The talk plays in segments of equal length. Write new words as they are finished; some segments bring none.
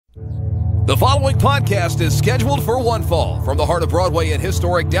The following podcast is scheduled for one fall. From the heart of Broadway in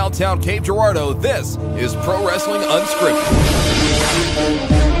historic downtown Cape Girardeau, this is Pro Wrestling Unscripted.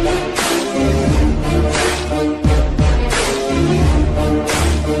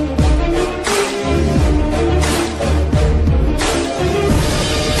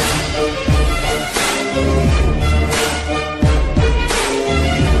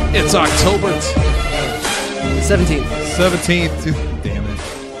 It's October 17th. Damn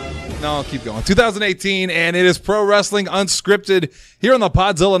it. No, I'll keep going. 2018, and it is Pro Wrestling Unscripted here on the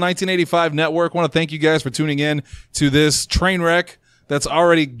Podzilla 1985 Network. I want to thank you guys for tuning in to this train wreck that's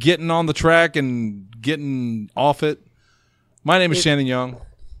already getting on the track and getting off it. My name is Shannon Young.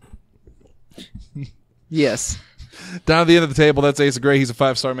 Yes. Down at the end of the table, that's Asa Gray. He's a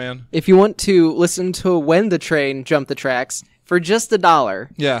 5-star man. If you want to listen to when the train jumped the tracks for just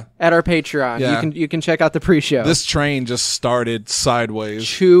 $1, at our Patreon, you can check out the pre-show. This train just started sideways.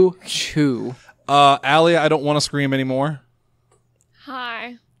 Choo choo. Allie, I don't want to scream anymore.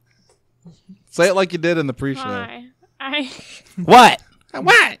 Hi. Say it like you did in the pre-show. Hi. What?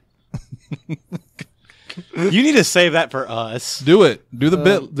 What? You need to save that for us. Do it. Do the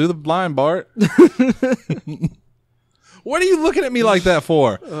bit. Do the blind, Bart. What are you looking at me like that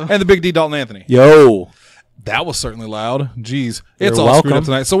for? And the Big D, Dalton Anthony. Yo. That was certainly loud. Jeez. You're It's all welcome. screwed up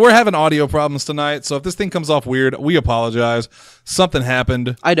tonight. So we're having audio problems tonight. So if this thing comes off weird, we apologize. Something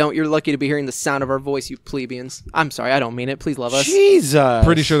happened. I don't. You're lucky to be hearing the sound of our voice, you plebeians. I'm sorry. I don't mean it. Please love us. Jesus.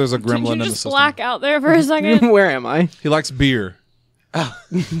 Pretty sure there's a Did gremlin you in the just system. black out there for a second? Where am I? He likes beer. I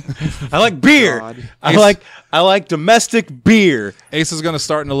like beer. God. I like domestic beer. Ace is going to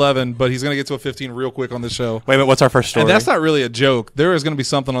start in 11, but he's going to get to a 15 real quick on this show. Wait a minute, what's our first story? And that's not really a joke. There is going to be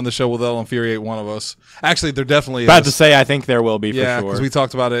something on the show that'll infuriate one of us. Actually, there definitely about is. to say I think there will be for Yeah, sure. because we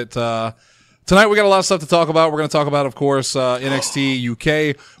talked about it. Tonight we got a lot of stuff to talk about. We're going to talk about, of course, NXT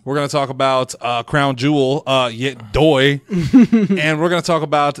UK. We're going to talk about Crown Jewel, Doi. And we're going to talk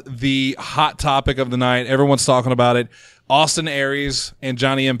about the hot topic of the night. Everyone's talking about it. Austin Aries and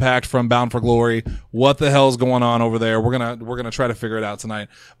Johnny Impact from Bound for Glory. What the hell's going on over there? We're gonna try to figure it out tonight.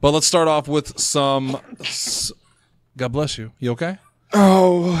 But let's start off with some. God bless you. You okay?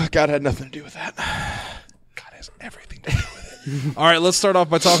 Oh, God had nothing to do with that. God has everything to do with it. All right, let's start off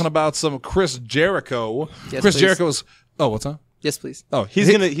by talking about some Chris Jericho. Yes, Chris please. Jericho's. Oh, what's up? Yes, please. Oh, He's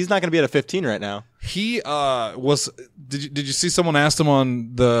not gonna be at a 15 right now. He was. Did you see someone asked him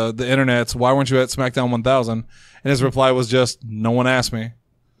on the internets, why weren't you at SmackDown 1000? And his reply was just, no one asked me.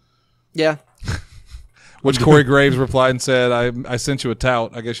 Yeah. Which Corey Graves replied and said, I sent you a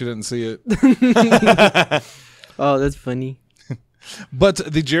tout. I guess you didn't see it. Oh, that's funny. But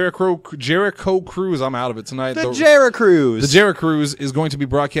the Jericho Cruise, I'm out of it tonight. The Jericho Cruise. The Jericho Cruise is going to be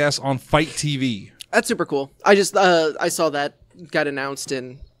broadcast on Fight TV. That's super cool. I just I saw that got announced,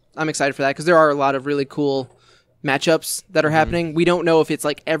 and I'm excited for that because there are a lot of really cool matchups that are happening. We don't know if it's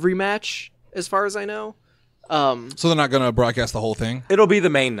like every match, as far as I know. So they're not going to broadcast the whole thing? It'll be the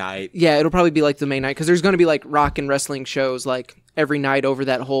main night. Yeah, it'll probably be like the main night because there's going to be like rock and wrestling shows like every night over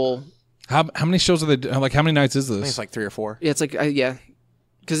that whole. How many shows are they doing? Like, how many nights is I think this? it's like 3 or 4. Yeah, it's like yeah,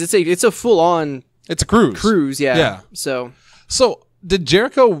 because it's a full on It's a cruise. cruise. Yeah. Yeah. So did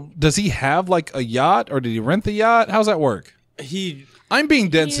Jericho, does he have like a yacht or did he rent the yacht? How's that work? I'm being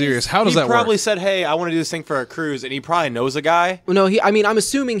dead serious. How does that work? He probably said, "Hey, I want to do this thing for a cruise," and he probably knows a guy. well, no, I'm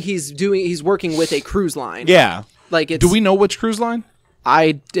assuming he's working with a cruise line. Yeah, Like it's. Do we know which cruise line?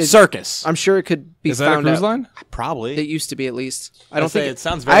 Circus. I'm sure it could be Is that a found cruise out. line? Probably. It used to be at least. I don't say think it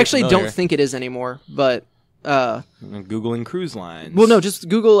sounds very I actually familiar. don't think it is anymore. But I'm Googling cruise lines. well, no, just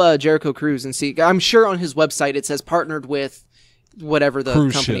Google Jericho Cruise and see. I'm sure on his website it says partnered with whatever the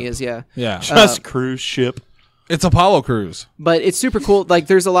Cruise company ship. is. Yeah, Yeah. just cruise ship. It's Apollo Cruise. but it's super cool. Like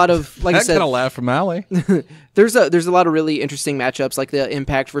there's a lot of like I That said, kind of laugh from Allie. there's a lot of really interesting matchups like the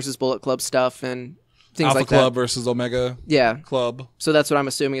Impact versus Bullet Club stuff and things Alpha like Club that. versus Omega Yeah, Club. so that's what I'm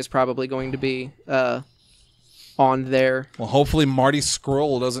assuming is probably going to be on there. Well, hopefully Marty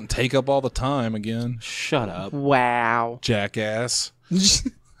Scurll doesn't take up all the time again. Shut up. Wow. Jackass.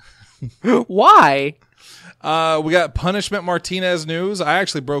 Why? We got Punishment Martinez news. I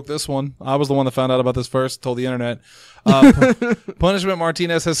actually broke this one. I was the one that found out about this first, told the internet. Punishment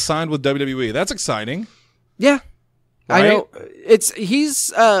Martinez has signed with WWE. That's exciting. Yeah. Right? I know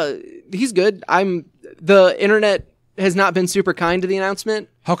he's good. The internet has not been super kind to the announcement.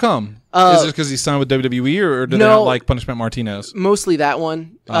 How come? Is it because he signed with WWE or do they not like Punishment Martinez? Mostly that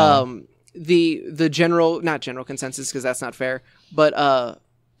one. The general, not general consensus because that's not fair, but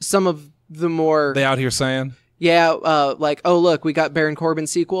some of the more They out here saying? like, oh look, we got Baron Corbin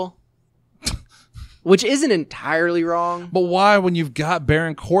sequel. which isn't entirely wrong. But why when you've got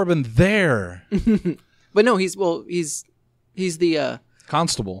Baron Corbin there? But no, he's the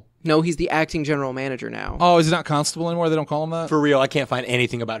Constable. no, he's the acting general manager now. Oh, is he not Constable anymore? They don't call him that? For real, I can't find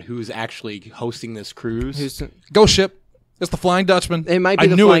anything about who's actually hosting this cruise. Ghost Ship. It's the Flying Dutchman. It might be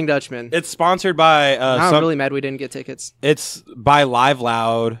the knew Flying it. Dutchman. It's sponsored by I'm really mad we didn't get tickets. It's by Live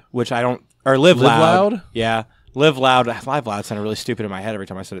Loud, which I don't, or Live Loud. Loud? Yeah, Live Loud. Live Loud sounded really stupid in my head every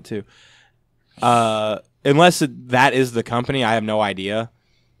time I said it too. Unless that is the company, I have no idea.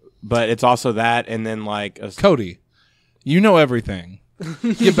 But it's also that, and then like Cody, you know everything.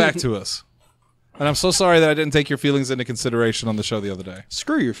 Get back to us. And I'm so sorry that I didn't take your feelings into consideration on the show the other day.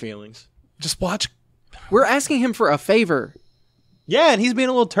 screw your feelings. Just watch. We're asking him for a favor. Yeah, and he's being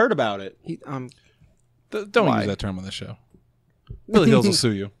a little turd about it. Don't use that term on this show. Billy Hills will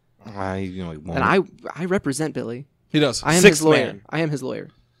sue you. He won't. And I represent Billy. He does. I am Sixth his lawyer. man. I am his lawyer.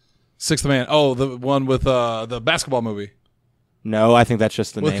 Sixth Man. Oh, the one with the basketball movie No, I think that's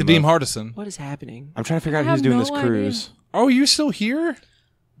just the with name. Kadeem Hardison. What is happening? I'm trying to figure out I who's have doing no this cruise. Oh, you still here?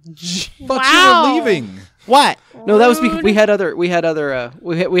 Thought Wow. you were leaving. What? No, that was because we had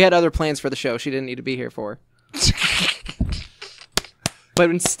other plans for the show. She didn't need to be here for. But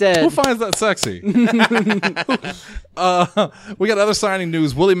instead, Who finds that sexy? We got other signing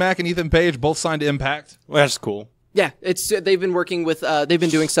news. Willie Mack and Ethan Page both signed to Impact. Well, that's cool. yeah, it's they've been working with they've been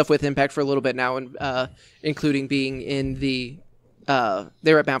doing stuff with Impact for a little bit now, and including being in the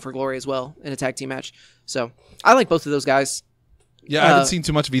they were at Bound for Glory as well in a tag team match. So I like both of those guys, Yeah, I haven't seen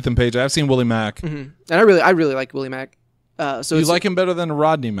too much of Ethan Page. I've seen Willie Mack. and I really like Willie Mack. So You it's, like him better than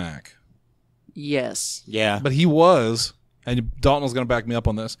Rodney Mack. yes, Yeah. But he was, and Dalton was going to back me up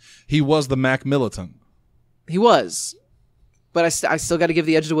on this, he was the Mac militant. he was, but I still got to give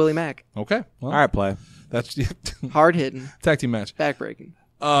the edge to Willie Mack. Okay. Well, All right, play. that's Hard hitting, tag team match. backbreaking,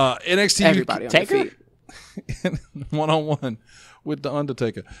 NXT everybody on their Taker? feet. one-on-one with The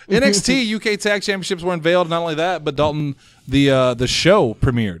Undertaker. NXT UK Tag Championships were unveiled. Not only that, but Dalton, the show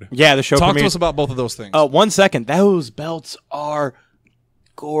premiered. Yeah, the show Talk to premiered. us about both of those things. 1 second. Those belts are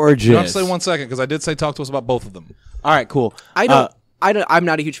gorgeous. You don't have to say 1 second because I did say talk to us about both of them. All right, cool. I'm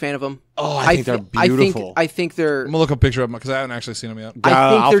not a huge fan of them. Oh, I think they're beautiful. I think they're. I'm gonna look up a picture of them because I haven't actually seen them yet. I think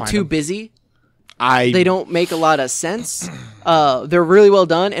I'll they're find too them. busy. They don't make a lot of sense. They're really well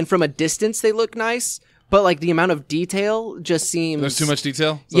done, and from a distance they look nice. But like the amount of detail just seems. There's too much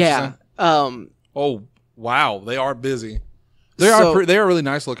detail. Is that what you're Yeah. saying? Oh wow, they are busy. They So- are. They are really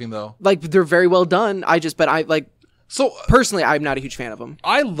nice looking though. Like they're very well done. But I like So personally, I'm not a huge fan of them.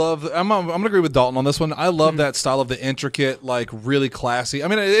 I love. I'm gonna agree with Dalton on this one. I love that style of the intricate, like really classy. I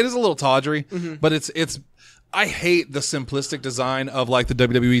mean, it is a little tawdry, but it's. I hate the simplistic design of like the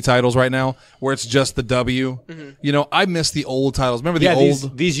WWE titles right now, where it's just the W. You know, I miss the old titles. Remember the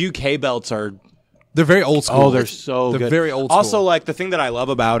old? these UK belts are They're very old school. Oh, they're so They're good. very old school. Also, like the thing that I love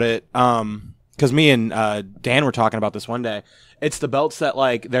about it, because me and Dan were talking about this one day. It's the belts that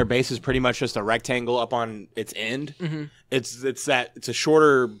like their base is pretty much just a rectangle up on its end. It's a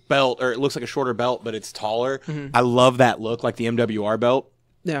shorter belt, or it looks like a shorter belt, but it's taller. I love that look, like the MWR belt.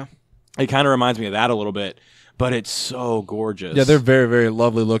 Yeah. It kind of reminds me of that a little bit, but it's so gorgeous. yeah, they're very very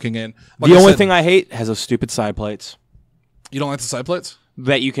lovely looking. And the only thing I hate has those stupid side plates you don't like the side plates.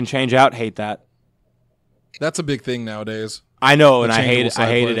 that you can change out. Hate that. That's a big thing nowadays. I know, and The I hate changeable it. I side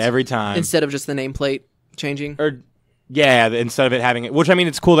hate it plates. every time. Instead of just the nameplate changing. Or yeah, instead of it having it, which I mean,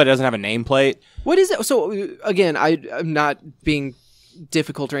 it's cool that it doesn't have a nameplate. What is it? So again, I'm not being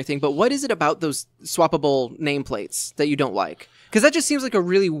difficult or anything, but what is it about those swappable nameplates that you don't like? Because that just seems like a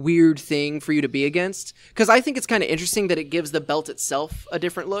really weird thing for you to be against. Because I think it's kind of interesting that it gives the belt itself a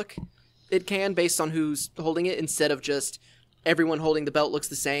different look. It can, based on who's holding it, instead of just everyone holding the belt looks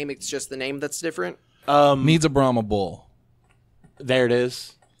the same. It's just the name that's different. Needs a Brahma bull. There it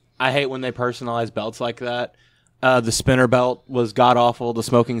is. I hate when they personalize belts like that. The spinner belt was god awful. The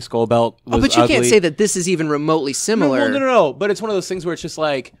smoking skull belt was But you ugly. can't say that this is even remotely similar. No. But it's one of those things where it's just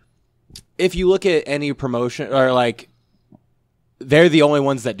like, if you look at any promotion or like, they're the only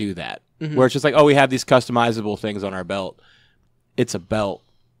ones that do that. Where it's just like, oh, we have these customizable things on our belt. It's a belt.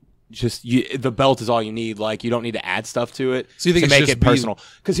 Just the belt is all you need. Like, you don't need to add stuff to it So you think to it's make just it personal.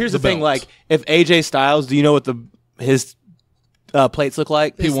 Because here's the the thing: belt. like, if AJ Styles, do you know what his plates look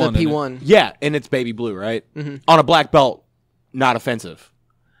like? It's P1, the isn't it? P1. Yeah, and it's baby blue, right? On a black belt, not offensive.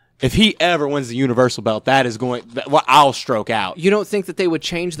 If he ever wins the Universal belt, that is going. Well, I'll stroke out. You don't think that they would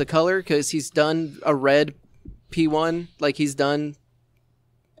change the color because he's done a red P1, like he's done.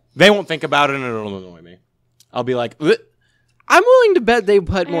 They won't think about it, and it'll annoy me. I'll be like, "Ugh." I'm willing to bet they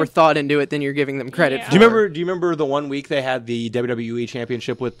put more thought into it than you're giving them credit Yeah. for. Do you remember the 1 week they had the WWE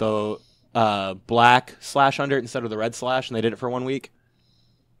Championship with the black slash under it instead of the red slash, and they did it for 1 week?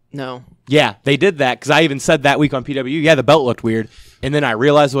 No. Yeah, they did that because I even said that week on PW, yeah, the belt looked weird, and then I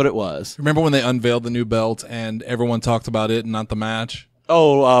realized what it was. Remember when they unveiled the new belt and everyone talked about it and not the match?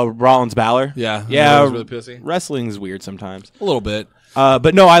 Oh, Rollins Balor? Yeah. Yeah, I was really pissy. wrestling's weird sometimes. A little bit.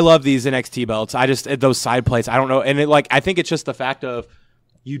 But no, I love these NXT belts. I just, those side plates, I don't know. And I think it's just the fact of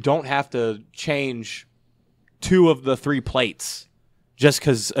you don't have to change 2 of the 3 plates just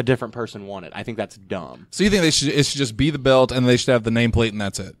because a different person won it. I think that's dumb. So you think it should just be the belt and they should have the nameplate and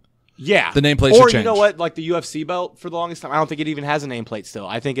that's it? Yeah. The nameplate or should change. You know what? Like the UFC belt for the longest time, I don't think it even has a nameplate still.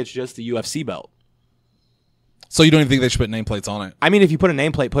 I think it's just the UFC belt. So you don't even think they should put nameplates on it? I mean, if you put a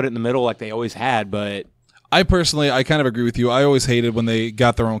nameplate, put it in the middle like they always had, but... I kind of agree with you. I always hated when they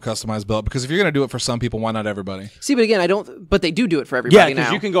got their own customized belt because if you're going to do it for some people, why not everybody? See, but again, but they do it for everybody because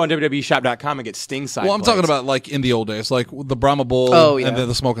now. you can go on WWEshop.com and get Sting side Well, I'm plates. talking about like in the old days, like the Brahma Bull and then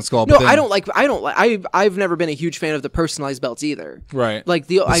the Smoking Skull. No, but then, I've never been a huge fan of the personalized belts either. Right. Like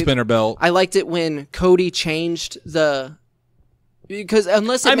the spinner belt. I liked it when Cody changed because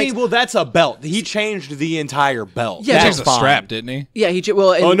unless well, that's a belt. He changed the entire belt. Yeah, He that's changed the fine. strap, didn't he? yeah, and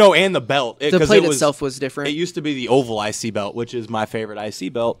And the belt. the plate itself was different. It used to be the oval IC belt, which is my favorite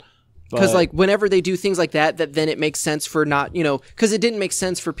IC belt. Because like whenever they do things like that then it makes sense for not because it didn't make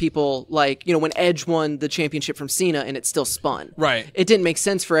sense for people like when Edge won the championship from Cena and it still spun. Right. It didn't make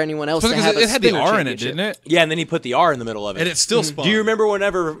sense for anyone else to Because have it had the spinner R in it, championship. didn't it? Yeah, and then he put the R in the middle of it. And it still spun. Do you remember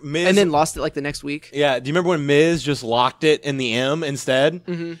whenever Miz... And then lost it like the next week. Yeah, do you remember when Miz just locked it in the M instead?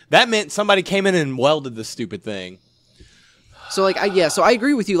 Mm-hmm. That meant somebody came in and welded the stupid thing. So so I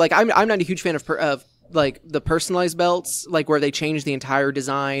agree with you. Like I'm not a huge fan of like the personalized belts, like where they change the entire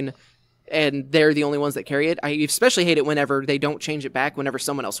design and they're the only ones that carry it. I especially hate it whenever they don't change it back whenever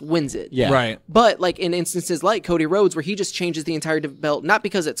someone else wins it. Yeah. Right. But like in instances like Cody Rhodes where he just changes the entire belt, not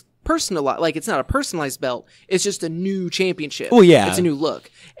because it's personal, like it's not a personalized belt, it's just a new championship. Oh, yeah. It's a new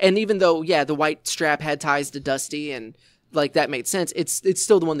look. And even though, the white strap had ties to Dusty and like that made sense, it's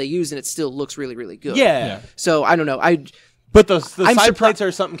still the one they use and it still looks really, really good. Yeah. So I don't know. But the I'm side surpri- plates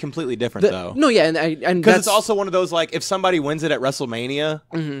are something completely different, though. No, yeah, and Because that's it's also one of those, like, if somebody wins it at WrestleMania,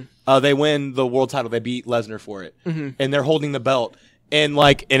 they win the world title, they beat Lesnar for it, and they're holding the belt, and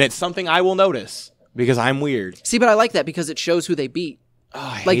it's something I will notice, because I'm weird. See, but I like that because it shows who they beat. Oh,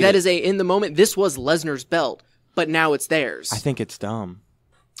 I Like, hate that it. is in the moment, this was Lesnar's belt, but now it's theirs. I think it's dumb.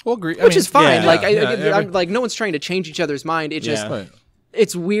 Well, agree. Which is fine. Yeah. I'm like, no one's trying to change each other's mind. It just, Right.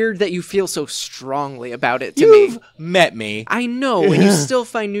 it's weird that you feel so strongly about it to You've me. met me. I know, and you still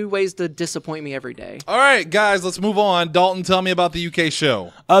find new ways to disappoint me every day. All right, guys, let's move on. Dalton, tell me about the UK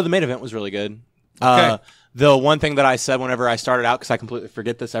show. The main event was really good. Okay. The one thing that I said whenever I started out, because I completely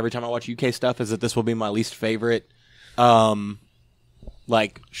forget this every time I watch UK stuff, is that this will be my least favorite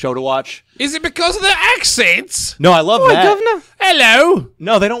show to watch. Is it because of the accents? No, I love that. Governor. Hello.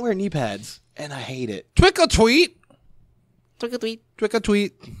 No, they don't wear knee pads, and I hate it. Twick or tweet. Took a tweet. Twick or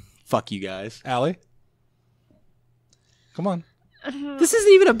tweet. Fuck you guys. Allie. Come on. This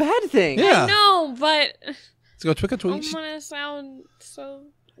isn't even a bad thing. Yeah. No, but Let's go twick or I tweet. don't want to sound so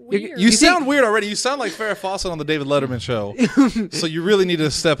You- weird. You sound weird already. You sound like Farrah Fawcett on the David Letterman show. So you really need to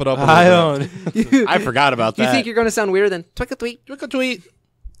step it up a little bit. I forgot about that. You think you're going to sound weirder than Twick a tweet? Twick or tweet.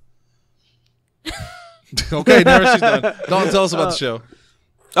 Okay, now she's done. Dalton, tell us about the show.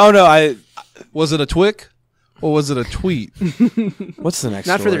 Oh no, Was it a twick or was it a tweet? what's the next?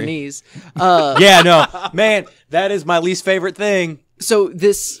 Not for their story? knees. Yeah, no, man, that is my least favorite thing. So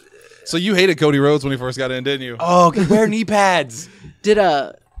this So you hated Cody Rhodes when he first got in, didn't you? Oh, wear knee pads.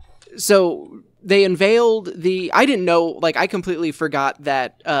 so they unveiled I didn't know, like I completely forgot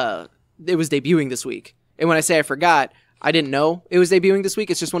that it was debuting this week. And when I say I forgot, I didn't know it was debuting this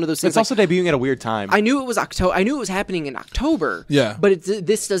week. It's just one of those things. It's also debuting at a weird time. I knew it was October. I knew it was happening in October. Yeah. But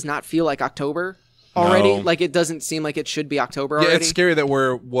this does not feel like October already. No. Like it doesn't seem like it should be October Yeah, already. it's scary that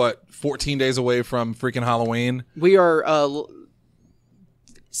we're 14 days away from freaking Halloween. We are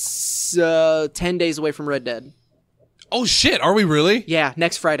 10 days away from Red Dead. Oh shit, are we really? Yeah,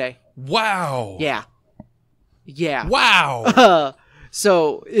 next Friday. Wow. Yeah. Yeah. Wow.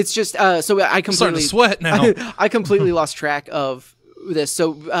 So it's just so I I'm starting completely to sweat now. I completely lost track of this.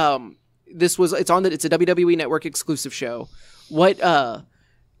 So it's a WWE Network exclusive show.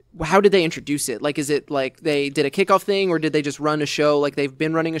 How did they introduce it? Like, is it like they did a kickoff thing, or did they just run a show? Like they've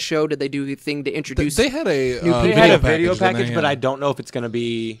been running a show. Did they do the thing to introduce? They had a they had a video didn't package, they? but Yeah. I don't know if it's going to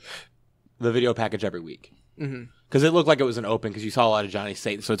be the video package every week. Because it looked like it was an open, because you saw a lot of Johnny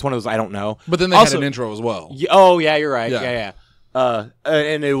Satan. So it's one of those I don't know. But then they Also- had an intro as well. Oh, yeah, you're right. Yeah. Yeah.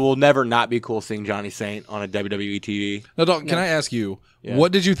 And it will never not be cool seeing Johnny Saint on a WWE TV. No, Dalton, can I ask you,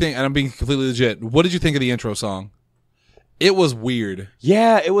 what did you think, and I'm being completely legit, what did you think of the intro song? It was weird.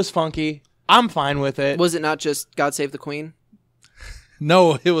 Yeah, it was funky. I'm fine with it. Was it not just God Save the Queen?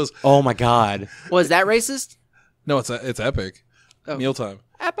 No, it was. Oh my God. Was that racist? No, it's epic. Oh. Mealtime.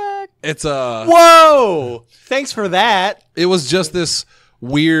 Epic. It's Whoa! Thanks for that. It was just this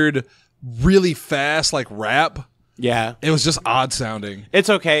weird, really fast like rap. Yeah. It was just odd sounding. It's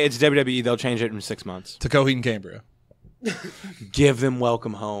okay. It's WWE. They'll change it in 6 months. To Coheed and Cambria. Give them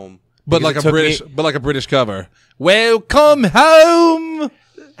Welcome Home. But Because like a British cover. Welcome home.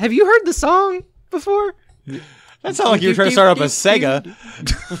 Have you heard the song before? That sounds like you were trying to start up a Sega.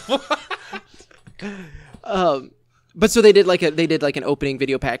 But so they did like an opening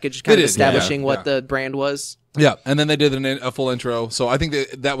video package, kind They of did, establishing yeah, what yeah. the brand was. Yeah, and then they did a full intro. So I think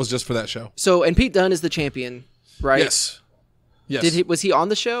that was just for that show. So and Pete Dunne is the champion, right? Yes. Yes. Was he on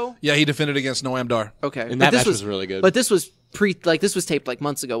the show? Yeah, he defended against Noam Dar. Okay, And But that this match was really good. But this was this was taped like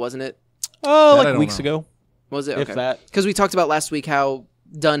months ago, wasn't it? Oh, That I like don't weeks know. ago. Was it? If Okay. that. Because we talked about last week how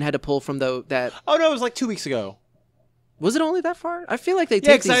Dunne had to pull from that. Oh, no, it was like 2 weeks ago. Was it only that far? I feel like they Yeah,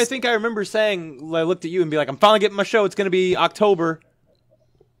 take because I these. think I remember saying, I looked at you and be like, I'm finally getting my show. It's going to be October.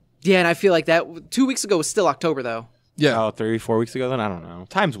 Yeah, and I feel like that 2 weeks ago was still October though. Yeah, Oh, 3-4 weeks ago then? I don't know.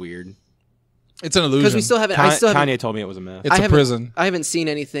 Time's weird. it's an illusion. Because we still haven't. I still haven't. Kanye told me it was a myth. It's a haven't- prison, I haven't seen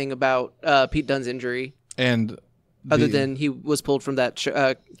anything about Pete Dunne's injury and other than he was pulled from that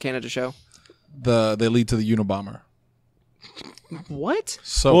Canada show. they lead to the Unabomber. What?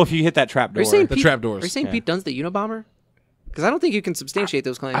 So Well, if you hit that trap Are door. you saying The Pete, trapdoors. Are you saying Yeah. Pete Dunne's the Unabomber? Because I don't think you can substantiate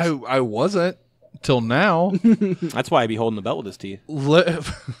those claims. I wasn't till now. That's why I'd be holding the belt with his teeth.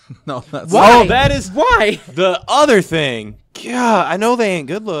 No, that's Why? Oh, that is Why? the other thing. Yeah, I know they ain't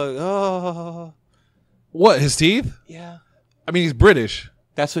good look. Oh, what, his teeth? yeah. I mean, he's British.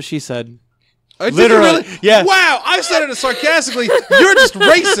 That's what she said. Did you Literally, yeah. Wow, I said it sarcastically. You're just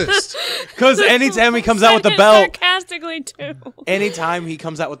racist. Because anytime he comes out with the Said it belt, sarcastically too. anytime he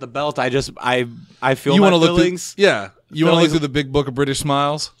comes out with the belt, I feel You my want to look feelings. through? Yeah, you want to look Feelings- through the big book of British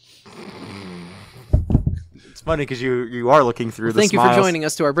smiles. It's funny because you are looking through the Thank you for smiles. joining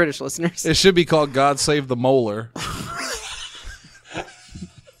us to our British listeners. It should be called God Save the Molar.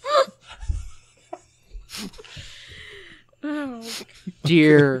 Oh,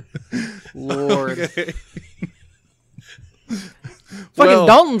 Dear Lord. Okay. Fucking Well-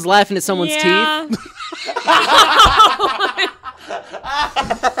 Dalton's laughing at someone's yeah. teeth.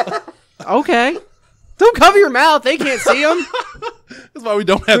 Okay. Don't cover your mouth. They can't see them. That's why we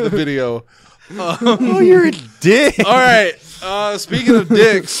don't have the video. Oh, you're a dick. All right. Speaking of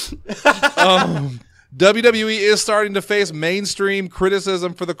dicks, WWE is starting to face mainstream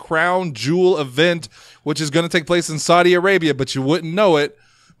criticism for the Crown Jewel event, which is going to take place in Saudi Arabia, but you wouldn't know it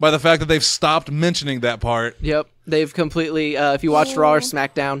by the fact that they've stopped mentioning that part. Yep. They've completely, if you watched Raw or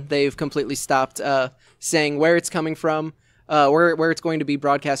SmackDown, they've completely stopped saying where it's coming from, where it's going to be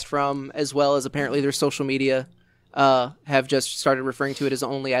broadcast from, as well as apparently their social media have just started referring to it as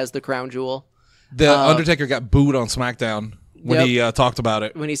only as the Crown Jewel. The Undertaker got booed on SmackDown when he talked about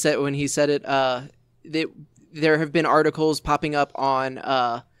it. When he said it, there have been articles popping up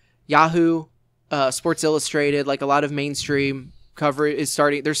on Yahoo, Sports Illustrated, like a lot of mainstream coverage is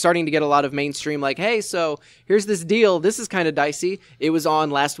starting. They're starting to get a lot of mainstream, like, hey, so here's this deal. This is kind of dicey. It was on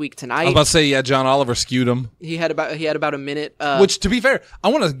Last Week I Tonight. was about to say, yeah, John Oliver skewed him. He had about a minute. Which, to be fair, I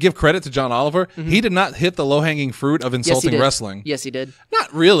want to give credit to John Oliver. He did not hit the low-hanging fruit of yes, he insulting did. wrestling. Yes, he did.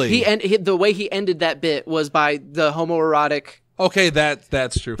 Not really. The way he ended that bit was by the homoerotic. Okay,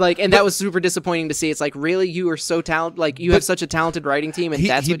 that's true. And that was super disappointing to see. It's like, really, you are so talented. Like, you have such a talented writing team, and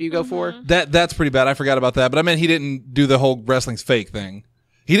that's what you go for. That's pretty bad. I forgot about that. But I meant he didn't do the whole wrestling's fake thing.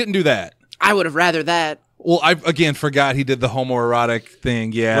 He didn't do that. I would have rather that. Well, I again forgot he did the homoerotic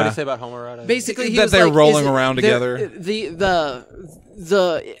thing. Yeah. What do you say about homoerotic? Basically, he That was they're like, rolling is it- around they're- together.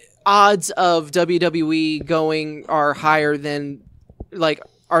 The odds of WWE going are higher than, like,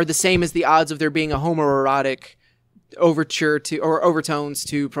 are the same as the odds of there being a homoerotic overture to or overtones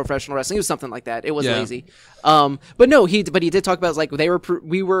to professional wrestling. It was something like that. It was Yeah. lazy. But no, he did talk about, it's like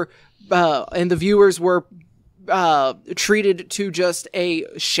we were and the viewers were treated to just a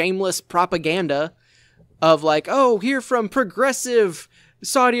shameless propaganda of, like, oh, here from progressive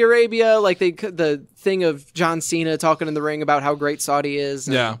Saudi Arabia, like the thing of John Cena talking in the ring about how great Saudi is.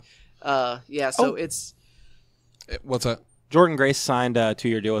 And, Yeah. So it's What's that? Jordan Grace signed a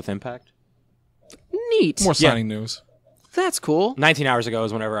 2-year deal with Impact. neat. More signing news. That's cool. 19 hours ago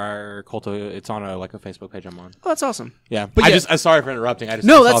is whenever our it's on a Facebook page I'm on. Oh, that's awesome. Yeah, But yeah- I'm sorry for interrupting. I just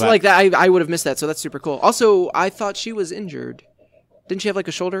No, saw that's that. like that. I would have missed that. So that's super cool. Also, I thought she was injured. Didn't she have like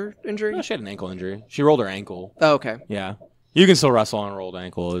a shoulder injury? No, she had an ankle injury. She rolled her ankle. Oh, okay. Yeah. You can still wrestle on a rolled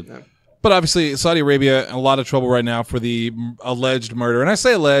ankle. But obviously, Saudi Arabia in a lot of trouble right now for the alleged murder. And I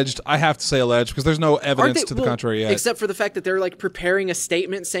say alleged, I have to say alleged because there's no evidence to the contrary yet. Except for the fact that they're like preparing a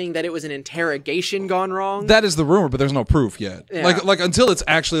statement saying that it was an interrogation gone wrong. That is the rumor, but there's no proof yet. Yeah. Like until it's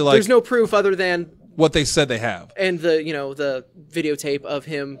actually like there's no proof other than what they said they have. and the videotape of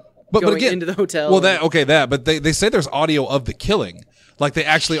him But going again, into the hotel. Well, but they say there's audio of the killing. Like they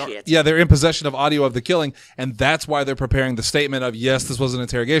actually are, Shit. they're in possession of audio of the killing, and that's why they're preparing the statement of yes, this was an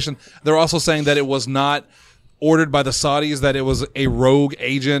interrogation. They're also saying that it was not ordered by the Saudis, that it was a rogue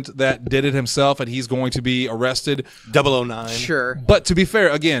agent that did it himself, and he's going to be arrested. 009. Sure. But to be fair,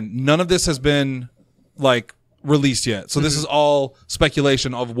 again, none of this has been like released yet, so this is all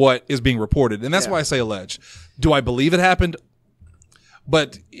speculation of what is being reported, and that's why I say alleged. Do I believe it happened?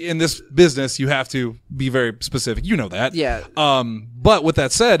 But in this business, you have to be very specific. You know that. Yeah. But with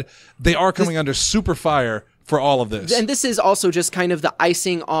that said, they are coming under super fire for all of this. And this is also just kind of the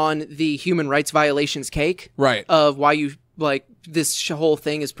icing on the human rights violations cake. Right. Of why you, like, this whole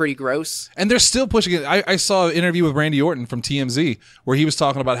thing is pretty gross. And they're still pushing it. I saw an interview with Randy Orton from TMZ where he was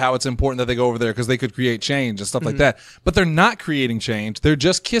talking about how it's important that they go over there because they could create change and stuff like that. But they're not creating change. They're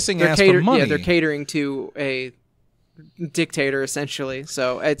just kissing ass for money. Yeah, they're catering to a dictator essentially.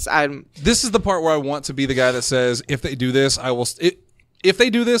 So this is the part where I want to be the guy that says if they do this, I will if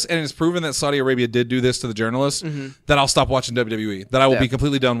they do this and it's proven that Saudi Arabia did do this to the journalists, then I'll stop watching WWE. That I will be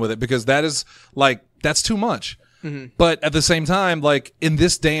completely done with it because that is like that's too much. But at the same time, like in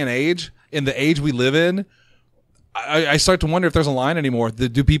this day and age, in the age we live in, I start to wonder if there's a line anymore.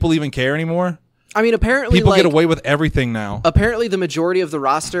 Do people even care anymore? I mean, apparently people get away with everything now. Apparently, the majority of the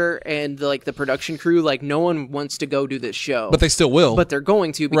roster and the production crew, like no one wants to go do this show, but they still will. But they're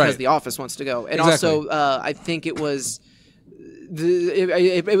going to because Right. The Office wants to go, and Exactly. also I think it was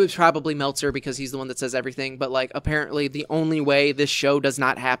it was probably Meltzer because he's the one that says everything. But like apparently, the only way this show does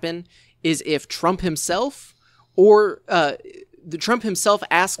not happen is if Trump himself or Trump himself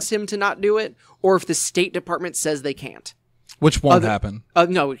asks him to not do it, or if the State Department says they can't. Which won't happen.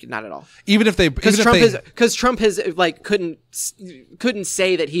 No, not at all. Even if they, because Trump has like couldn't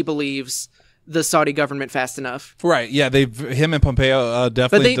say that he believes the Saudi government fast enough. Right? Yeah, him and Pompeo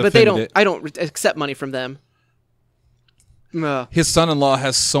definitely. But they don't. it. I don't accept money from them. His son-in-law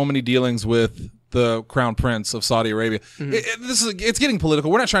has so many dealings with the Crown Prince of Saudi Arabia. It's getting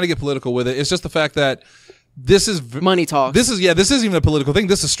political. We're not trying to get political with it. It's just the fact that. This is money talk. This isn't even a political thing.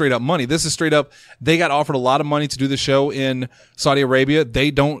 This is straight up money. This is straight up. They got offered a lot of money to do the show in Saudi Arabia.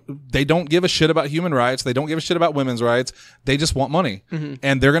 They don't give a shit about human rights. They don't give a shit about women's rights. They just want money,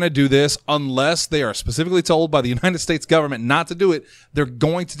 and they're going to do this unless they are specifically told by the United States government not to do it. They're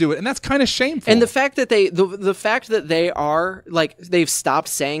going to do it, and that's kind of shameful. And the fact that the fact that they are like they've stopped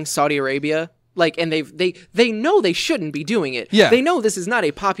saying Saudi Arabia. Like, and they know they shouldn't be doing it. Yeah. They know this is not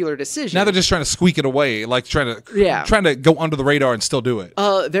a popular decision. Now they're just trying to squeak it away, like trying to go under the radar and still do it.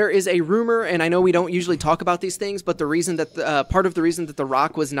 There is a rumor, and I know we don't usually talk about these things, but the reason that part of the reason that The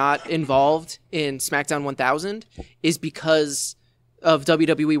Rock was not involved in SmackDown 1000 is because of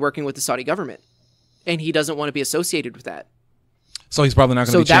WWE working with the Saudi government, and he doesn't want to be associated with that. So he's probably not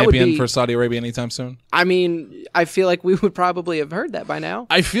going to be champion for Saudi Arabia anytime soon? I mean, I feel like we would probably have heard that by now.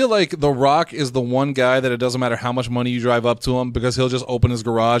 I feel like The Rock is the one guy that it doesn't matter how much money you drive up to him because he'll just open his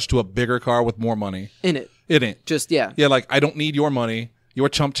garage to a bigger car with more money. In it. Just, yeah. Yeah, like, I don't need your money, your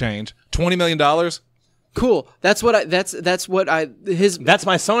chump change. $20 million? Cool. That's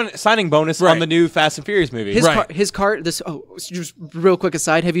my signing bonus on the new Fast and Furious movie. His car, just real quick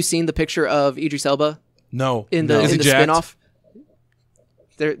aside, have you seen the picture of Idris Elba? No. In the spinoff?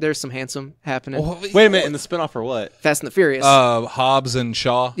 There's some handsome happening. Oh, wait a minute, in the spinoff for what? Fast and the Furious. Hobbs and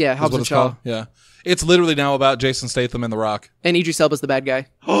Shaw. Yeah, Hobbs and Shaw. Called. Yeah. It's literally now about Jason Statham and The Rock. And Idris Elba's the bad guy.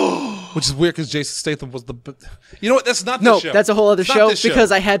 Which is weird because Jason Statham was the... You know what? That's not the show. No, that's a whole other show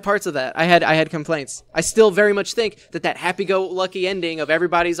because I had parts of that. I had complaints. I still very much think that happy-go-lucky ending of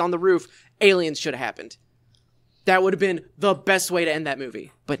everybody's on the roof, aliens should have happened. That would have been the best way to end that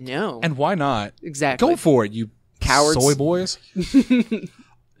movie. But no. And why not? Exactly. Go for it, you cowards. Soy boys.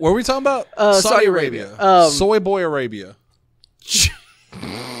 What are we talking about? Saudi Arabia. Soy boy Arabia.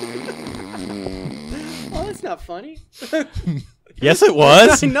 Oh, that's not funny. Yes, it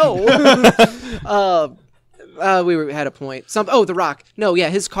was. I know. We had a point. The Rock. No, yeah,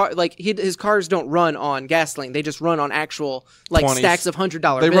 his car. Like his cars don't run on gasoline. They just run on actual 20s. Stacks of $100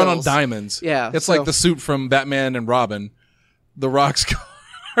 bills. They run on diamonds. Yeah, it's like the suit from Batman and Robin. The Rock's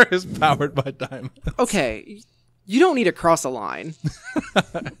car is powered by diamonds. Okay. You don't need to cross a line.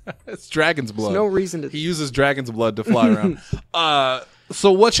 It's dragon's blood. There's no reason to. He uses dragon's blood to fly around.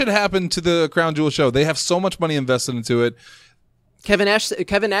 So what should happen to the Crown Jewel show? They have so much money invested into it. Kevin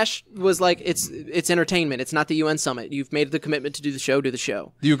Nash was like, it's entertainment. It's not the UN summit. You've made the commitment to do the show. Do the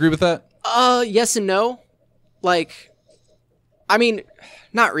show. Do you agree with that? Yes and no. Like, I mean,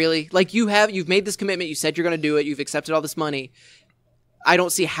 not really. Like, you've made this commitment. You said you're going to do it. You've accepted all this money. I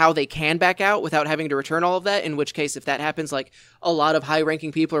don't see how they can back out without having to return all of that, in which case, if that happens, like, a lot of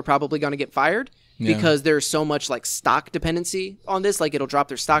high-ranking people are probably going to get fired because there's so much, like, stock dependency on this. Like, it'll drop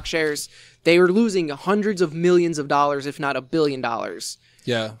their stock shares. They are losing hundreds of millions of dollars, if not $1 billion,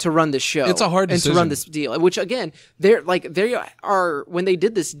 to run this show. It's a hard decision. And to run this deal, which, again, they are, when they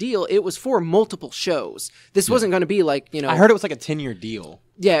did this deal, it was for multiple shows. This wasn't going to be like, I heard it was like a 10-year deal.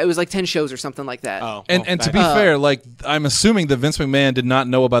 Yeah, it was like 10 shows or something like that. Oh, and to be fair, like, I'm assuming that Vince McMahon did not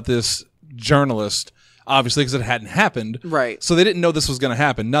know about this journalist, obviously, because it hadn't happened. Right. So they didn't know this was going to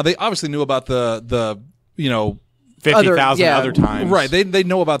happen. Now, they obviously knew about the 50,000 other times. Right. They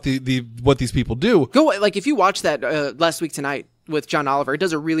know about the what these people do. Go, like, if you watch that Last Week Tonight with John Oliver, it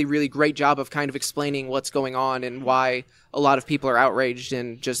does a really, really great job of kind of explaining what's going on and why a lot of people are outraged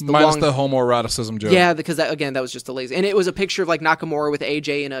and just the Minus the homoeroticism joke. Yeah, because that was just a lazy. And it was a picture of like Nakamura with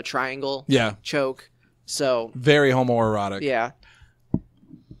AJ in a triangle choke. So very homoerotic. Yeah.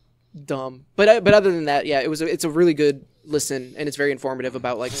 Dumb. But other than that, yeah, it's a really good listen, and it's very informative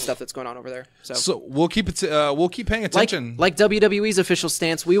about like stuff that's going on over there. So we'll keep paying attention. Like WWE's official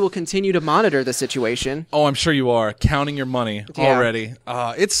stance, we will continue to monitor the situation. Oh, I'm sure you are counting your money already.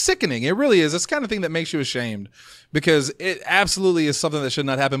 It's sickening. It really is. It's the kind of thing that makes you ashamed because it absolutely is something that should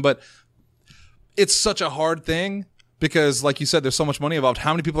not happen. But it's such a hard thing because, like you said, there's so much money involved.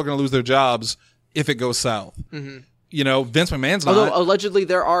 How many people are going to lose their jobs if it goes south? Mm-hmm. You know, Vince McMahon's not. Although allegedly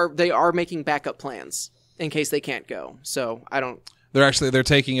they are making backup plans in case they can't go. So I don't. They're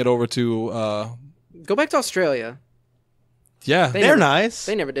taking it over to go back to Australia. Yeah, they're nice.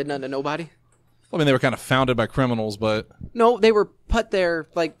 They never did nothing to nobody. I mean, they were kind of founded by criminals, but no, they were put there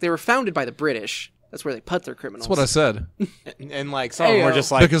like they were founded by the British. That's where they put their criminals. That's what I said. and like some of them were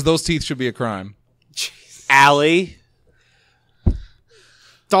just like because those teeth should be a crime. Jeez. Allie,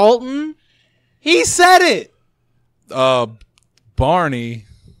 Dalton, he said it. Barney.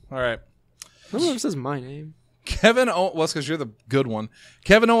 All right. Who ever says my name? Kevin Owens. Well, it's because you're the good one.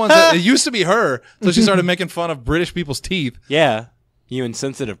 Kevin Owens. It used to be her, so she started making fun of British people's teeth. Yeah. You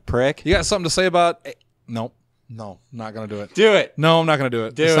insensitive prick. You got something to say about? Nope. No, not gonna do it. Do it. No, I'm not gonna do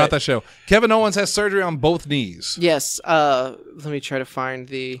it. It's not that show. Kevin Owens has surgery on both knees. Yes. Let me try to find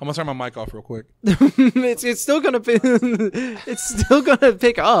the. I'm gonna turn my mic off real quick. it's still gonna it's still gonna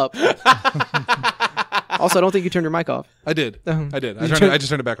pick up. Also, I don't think you turned your mic off. I did. I just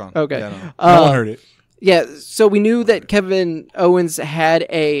turned it back on. Okay. Yeah, no one heard it. Yeah. So we knew that Kevin Owens had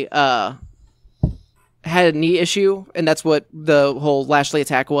a knee issue, and that's what the whole Lashley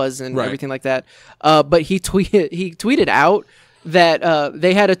attack was, and everything like that. But he tweeted out that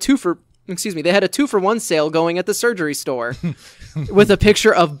they had a 2-for-1 sale going at the surgery store, with a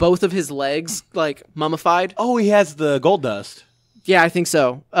picture of both of his legs like mummified. Oh, he has the gold dust. Yeah, I think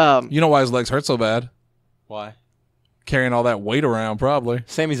so. You know why his legs hurt so bad? Why? Carrying all that weight around, probably.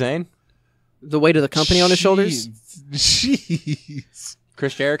 Sami Zayn? The weight of the company on his shoulders? Jeez.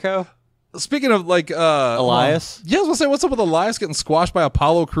 Chris Jericho? Speaking of, like... Elias? Yeah, I was going to say, what's up with Elias getting squashed by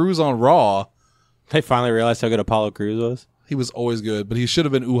Apollo Crews on Raw? They finally realized how good Apollo Crews was? He was always good, but he should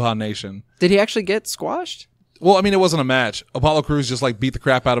have been Uhaa Nation. Did he actually get squashed? Well, I mean, it wasn't a match. Apollo Crews just, like, beat the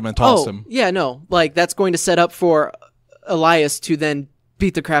crap out of him and tossed him. Yeah, no. Like, that's going to set up for Elias to then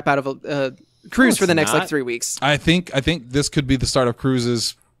beat the crap out of Crews for the next, like, 3 weeks. I think this could be the start of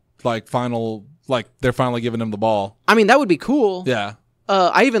Cruz's, like, final... Like, they're finally giving him the ball. I mean, that would be cool. Yeah.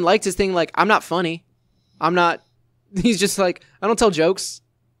 I even liked his thing, like, I'm not funny. I'm not... He's just like, I don't tell jokes.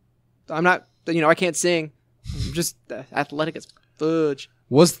 I'm not... I can't sing. I'm just athletic as fudge.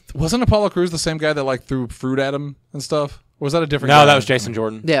 Wasn't Apollo Crews the same guy that, like, threw fruit at him and stuff? Or was that a different guy? No, that was Jason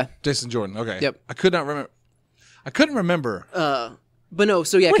Jordan. Yeah. Jason Jordan, okay. Yep. I couldn't remember. But no,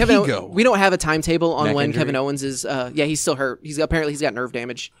 so yeah, Where'd he go? We don't have a timetable on Neck when injury? Kevin Owens is... he's still hurt. He's got nerve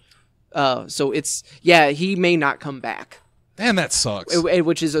damage. So it's... Yeah, he may not come back. Man, that sucks.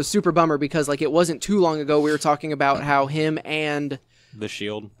 Which is a super bummer because, like, it wasn't too long ago we were talking about how him and... The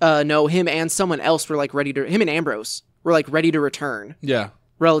Shield? him and someone else were, like, ready to... Him and Ambrose were, like, ready to return. Yeah.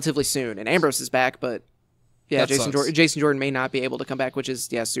 Relatively soon. And Ambrose is back, but... Yeah, That Jason Jordan may not be able to come back, which is,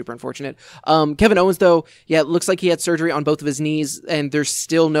 super unfortunate. Kevin Owens, though, it looks like he had surgery on both of his knees, and there's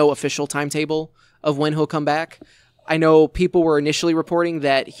still no official timetable of when he'll come back. I know people were initially reporting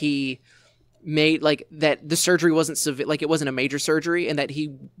that he made like that the surgery wasn't like it wasn't a major surgery and that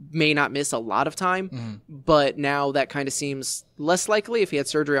he may not miss a lot of time, but now that kind of seems less likely if he had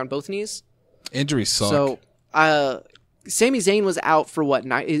surgery on both knees. Injuries suck. So, Sami Zayn was out for what?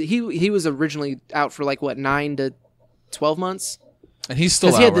 He was originally out for like what 9 to 12 months, and he's still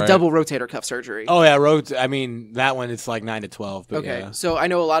out, he had the right? double rotator cuff surgery. Oh yeah, I mean that one it's like 9 to 12. But Okay, yeah. so I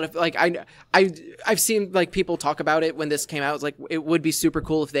know a lot of like I've seen like people talk about it when this came out. It's like it would be super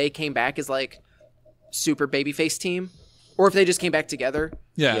cool if they came back as like super babyface team, or if they just came back together.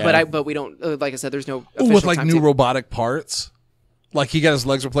 Yeah. But we don't. Like I said, there's no Ooh, official with like new timetable. robotic parts. Like he got his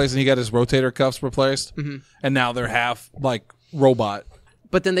legs replaced and he got his rotator cuffs replaced, and now they're half like robot.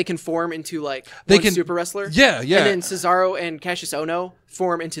 But then they can form into like They one can- super wrestler. Yeah, yeah. And then Cesaro and Cassius Ohno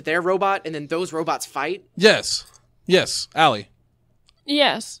form into their robot, and then those robots fight. Yes, Allie,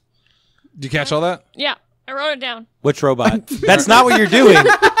 Yes. did you catch all that? Yeah. I wrote it down. Which robot? That's not what you're doing.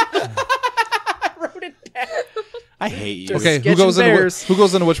 I wrote it down. I hate you. Okay, Sketch and Bears. who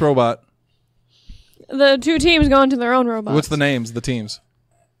goes into which robot? The two teams go into their own robots. What's the names of the teams?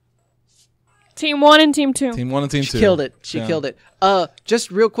 Team 1 and Team 2. Team 1 and Team 2. She killed it. She Yeah. killed it.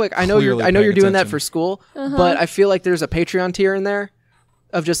 Just real quick, I know Clearly you're paying doing that attention. for school, but I feel like there's a Patreon tier in there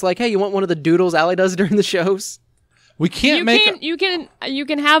of just like, hey, you want one of the doodles Allie does during the shows? We can't make. You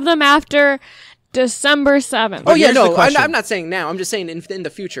can have them after December 7th. Oh yeah, here's the no, question. I'm not saying now. I'm just saying in the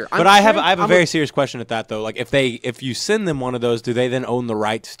future. But I have a very serious question at that though. Like if you send them one of those, do they then own the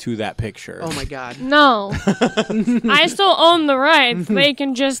rights to that picture? Oh my god, No. I still own the rights. They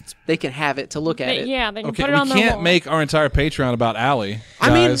can just, they can have it to look at it. yeah, they can Okay, put it we on their can't wall. make our entire Patreon about Allie. I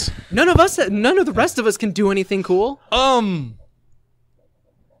mean, Guys. none of the rest of us can do anything cool. I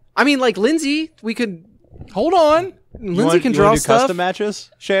mean, like Lindsay, we could. Hold on. Lindsay can you draw wanna do stuff. custom matches,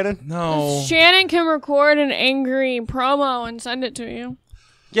 Shannon. No. Shannon can record an angry promo and send it to you.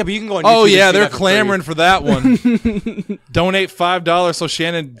 Yeah, but you can go on. Oh YouTube and yeah, see they're that for free. clamoring for that one. Donate $5 so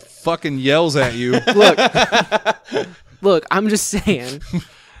Shannon fucking yells at you. Look, I'm just saying,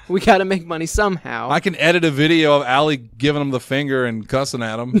 we got to make money somehow. I can edit a video of Allie giving him the finger and cussing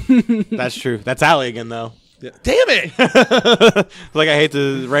at him. That's true. That's Allie again, though. Damn it! Like I hate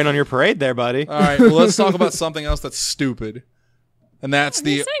to rain on your parade, there, buddy. All right, well let's talk about something else that's stupid, and that's You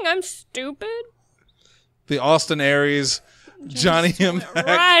the saying I'm stupid? Austin Aries, Johnny Impact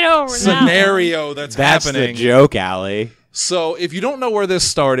Right over that. scenario that's That's happening. the joke, Allie. So if you don't know where this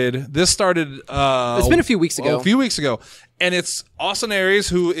started. It's been a few weeks ago. A few weeks ago. And it's Austin Aries,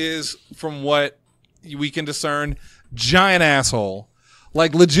 who is, from what we can discern, giant asshole.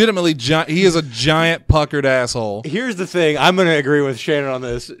 Like, legitimately, he is a giant puckered asshole. Here's the thing. I'm going to agree with Shannon on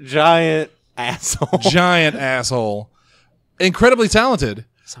this. Giant asshole. Giant asshole. Incredibly talented,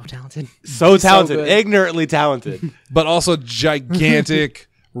 So talented. So talented. good. Ignorantly talented. but also gigantic,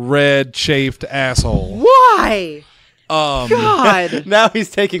 red, chafed asshole. Why? God. Now he's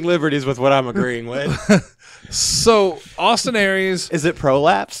taking liberties with what I'm agreeing with. So, Austin Aries, Is it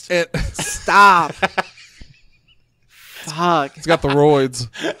prolapsed? Stop. Fuck. he's got the roids.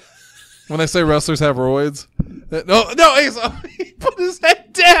 When they say wrestlers have roids. He put his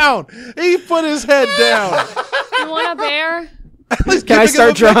head down. He put his head down. You want a bear? Can I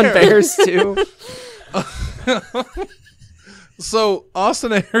start drawing bears too? So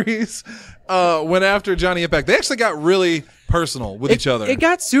Austin Aries went after Johnny Impact. They actually got really personal with each other. It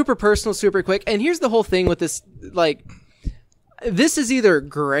got super personal super quick. And here's the whole thing with this. Like, this is either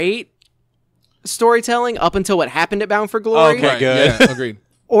great storytelling up until what happened at Bound for Glory. Okay. Right, good. Yeah, agreed.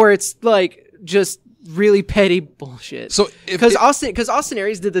 Or it's like just really petty bullshit. So because Austin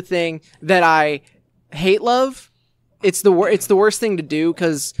Aries did the thing that I hate love. It's the worst thing to do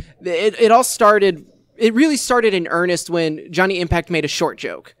because it all started. It really started in earnest when Johnny Impact made a short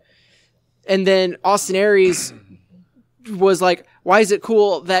joke, and then Austin Aries was like, "Why is it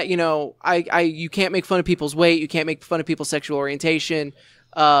cool that you can't make fun of people's weight, you can't make fun of people's sexual orientation,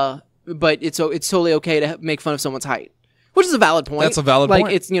 but it's totally okay to make fun of someone's height." Which is a valid point. That's a valid like,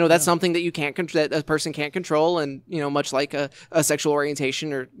 point. It's that's something that you can't that a person can't control, and much like a sexual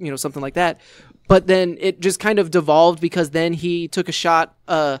orientation or something like that. But then it just kind of devolved because then he took a shot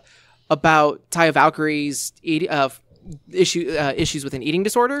about Taya Valkyrie's issues with an eating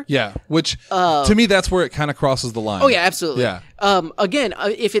disorder. Yeah, which to me that's where it kind of crosses the line. Oh yeah, absolutely. Yeah. Again,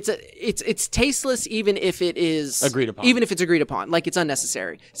 if it's tasteless, even if it is Agreed upon. even if it's agreed upon, like it's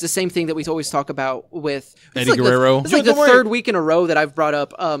unnecessary. It's the same thing that we always talk about with it's Eddie Guerrero. It's like the Don't worry. third week in a row that I've brought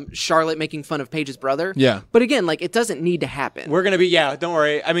up Charlotte making fun of Paige's brother. Yeah. but again, like it doesn't need to happen. We're going to be, don't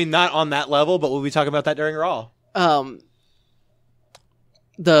worry. I mean, not on that level, but we'll be talking about that during Raw.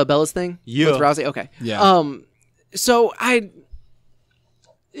 The Bellas thing Yeah. with Rousey. Okay. Yeah. So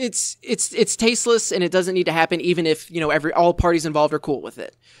it's tasteless and it doesn't need to happen, even if all parties involved are cool with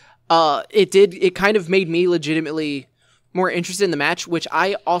it. It kind of made me legitimately more interested in the match, which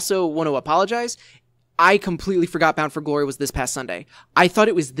I also want to apologize. I completely forgot Bound for Glory was this past Sunday. I thought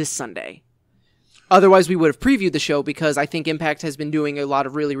it was this Sunday. Otherwise, we would have previewed the show because I think Impact has been doing a lot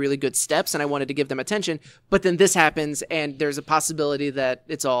of really, really good steps, and I wanted to give them attention. But then this happens, and there's a possibility that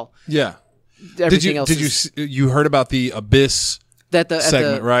it's all everything else. You heard about the Abyss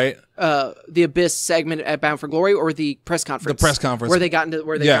segment, right? The Abyss segment at Bound for Glory, or the press conference? The press conference where they got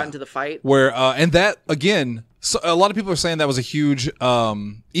into the fight. Where and that again. So a lot of people are saying that was a huge,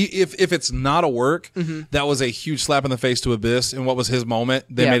 if it's not a work, that was a huge slap in the face to Abyss and what was his moment.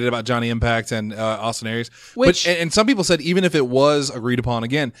 They made it about Johnny Impact and Austin Aries. And some people said even if it was agreed upon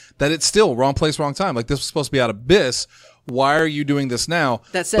again, that it's still wrong place, wrong time. Like this was supposed to be out of Abyss. Why are you doing this now?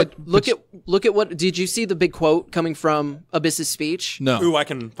 That said, look at what, did you see the big quote coming from Abyss's speech? No. Ooh, I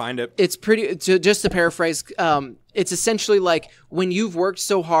can find it. It's pretty, just to paraphrase, it's essentially like when you've worked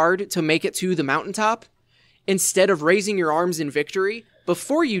so hard to make it to the mountaintop, instead of raising your arms in victory,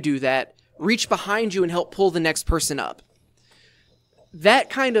 before you do that, reach behind you and help pull the next person up.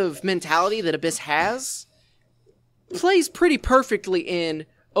 That kind of mentality that Abyss has plays pretty perfectly in,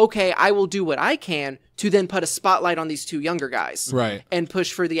 okay, I will do what I can to then put a spotlight on these two younger guys. Right. And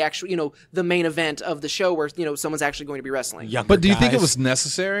push for the actual, the main event of the show where, someone's actually going to be wrestling. But do you think it was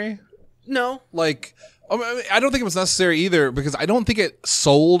necessary? No. Like, I don't think it was necessary either because I don't think it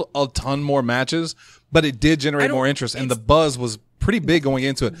sold a ton more matches, but it did generate more interest, and the buzz was pretty big going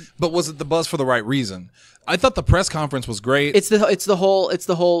into it. But was it the buzz for the right reason? I thought the press conference was great. It's the whole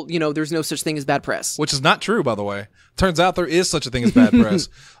there's no such thing as bad press, which is not true, by the way. Turns out there is such a thing as bad press.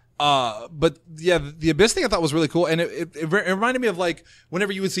 But yeah, the Abyss thing I thought was really cool, and it reminded me of like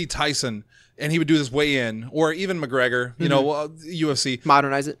whenever you would see Tyson and he would do this weigh-in, or even McGregor, UFC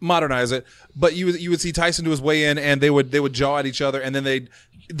modernize it. But you would see Tyson do his weigh-in, and they would jaw at each other, and then every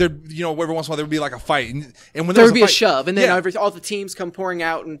once in a while there would be like a fight, and when there would be a shove, and then all the teams come pouring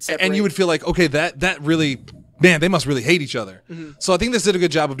out and separate. And you would feel like, okay, that really, man, they must really hate each other. So I think this did a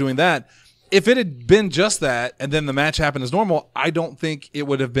good job of doing that. If it had been just that, and then the match happened as normal, I don't think it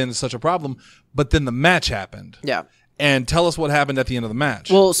would have been such a problem. But then the match happened. Yeah. And tell us what happened at the end of the match.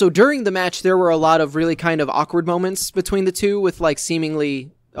 Well, so during the match, there were a lot of really kind of awkward moments between the two with like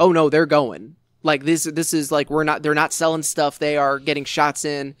seemingly, oh no, they're going. Like this is like they're not selling stuff. They are getting shots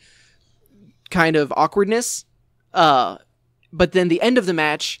in kind of awkwardness. But then the end of the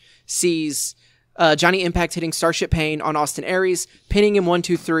match sees Johnny Impact hitting Starship Pain on Austin Aries, pinning him 1,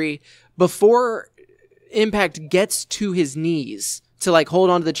 2, 3. Before Impact gets to his knees to like hold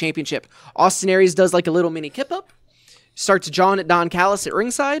on to the championship, Austin Aries does like a little mini kip up, starts jawing at Don Callis at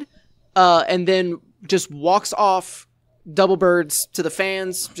ringside, and then just walks off, double birds to the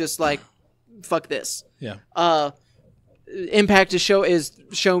fans, just like, fuck this. Yeah. Impact is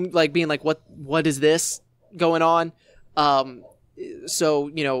shown like being like, what is this going on? So,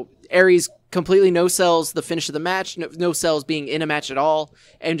 Aries completely no sells the finish of the match, no sells being in a match at all,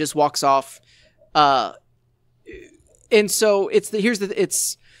 and just walks off. And so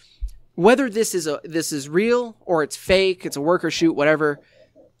it's whether this is real or it's fake, it's a work or shoot, whatever.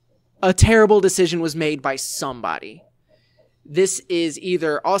 A terrible decision was made by somebody. This is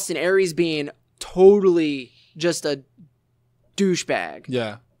either Austin Aries being totally just a douchebag.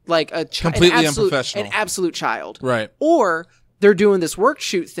 Yeah. Like completely unprofessional. An absolute child. Right. Or they're doing this work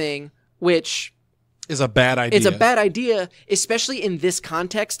shoot thing, which is a bad idea. It's a bad idea, especially in this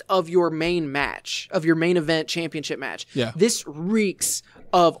context of your main match, of your main event championship match. Yeah. This reeks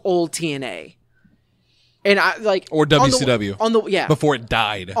of old TNA. And I like or WCW before it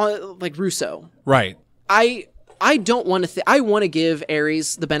died. Like Russo. Right. I don't want to I want to give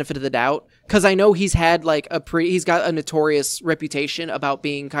Aries the benefit of the doubt because I know he's had like he's got a notorious reputation about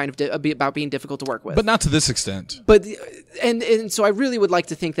being about being difficult to work with. But not to this extent. But and so I really would like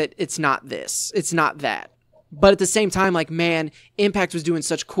to think that it's not this. It's not that. But at the same time, like, man, Impact was doing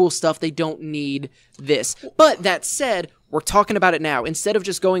such cool stuff. They don't need this. But that said, we're talking about it now. Instead of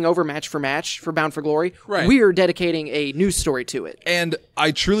just going over match for Bound for Glory, we are dedicating a news story to it. And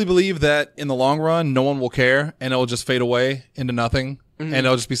I truly believe that in the long run, no one will care, and it will just fade away into nothing, and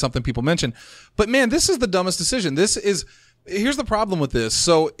it'll just be something people mention. But man, this is the dumbest decision. Here's the problem with this.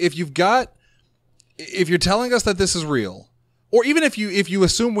 So if you're telling us that this is real, or even if you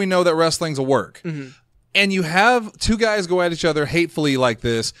assume we know that wrestling's a work, and you have two guys go at each other hatefully like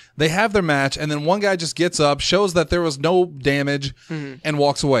this, they have their match, and then one guy just gets up, shows that there was no damage, and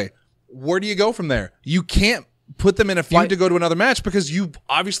walks away. Where do you go from there? You can't put them in a feud to go to another match because you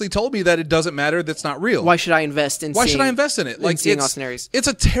obviously told me that it doesn't matter. That's not real. Why should I invest in? Why should I invest in it? Like seeing Austin Aries. It's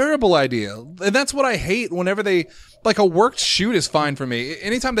a terrible idea, and that's what I hate. Whenever they like a worked shoot is fine for me.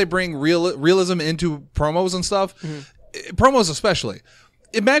 Anytime they bring realism into promos and stuff, promos especially.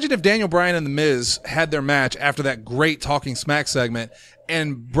 Imagine if Daniel Bryan and The Miz had their match after that great Talking Smack segment,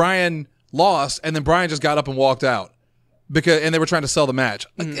 and Bryan lost, and then Bryan just got up and walked out. And they were trying to sell the match.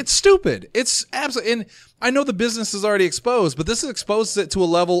 Like, it's stupid. It's absolutely. And I know the business is already exposed, but this exposes it to a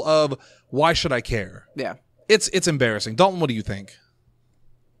level of why should I care? Yeah, it's embarrassing. Dalton, what do you think?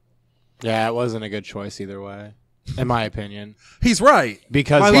 Yeah, it wasn't a good choice either way, in my opinion. He's right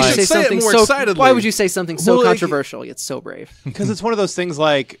Because why would like, you say say it something more so? excitedly. Why would you say something so Well, controversial yet so brave? Because it's one of those things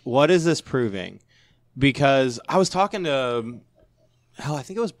like, what is this proving? Because I was talking to, I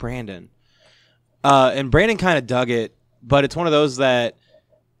think it was Brandon, and Brandon kind of dug it. But it's one of those that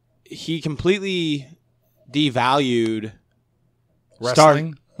he completely devalued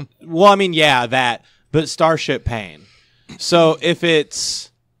wrestling. Well, I mean, yeah, that, but Starship Pain. So if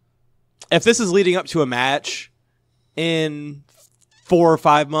this is leading up to a match in 4 or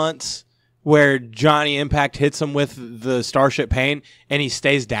 5 months where Johnny Impact hits him with the Starship Pain and he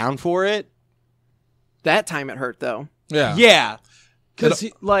stays down for it, That time it hurt though. yeah, because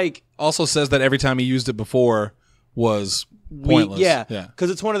like also says that every time he used it before was pointless. Yeah, because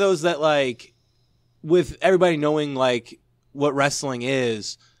it's one of those that like, with everybody knowing like what wrestling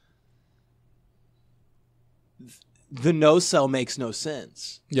is, the no sell makes no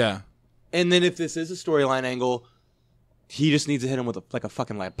sense. Yeah. And then if this is a storyline angle, he just needs to hit him with a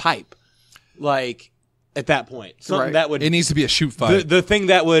fucking like pipe, like at that point, something that would. It needs to be a shoot fight. The thing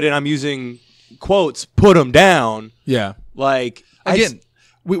that would, and I'm using quotes, put him down. Yeah. Like again.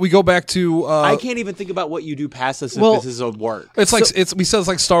 We go back to I can't even think about what you do past this if this is a work. It's like we said it's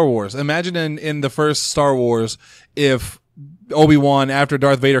like Star Wars. Imagine in the first Star Wars if Obi-Wan, after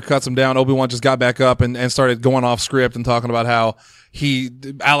Darth Vader cuts him down, Obi-Wan just got back up and started going off script and talking about how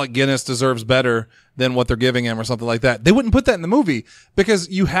Alec Guinness deserves better than what they're giving him or something like that. They wouldn't put that in the movie because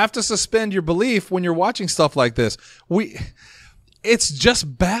you have to suspend your belief when you're watching stuff like this. It's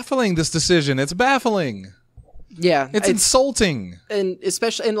just baffling, this decision. It's baffling. Yeah, it's insulting, and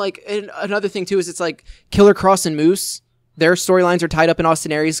especially and another thing too is it's like Killer Cross and Moose. Their storylines are tied up in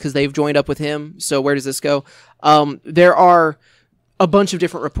Austin Aries because they've joined up with him. So where does this go? There are a bunch of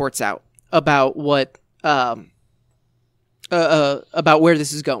different reports out about what about where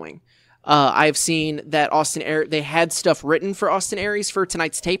this is going. I've seen that they had stuff written for Austin Aries for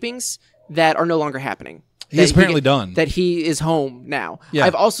tonight's tapings that are no longer happening. He's apparently done. That he is home now. Yeah.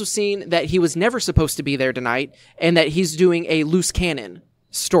 I've also seen that he was never supposed to be there tonight and that he's doing a loose cannon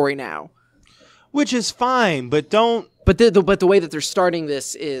story now. Which is fine, but don't... But the way that they're starting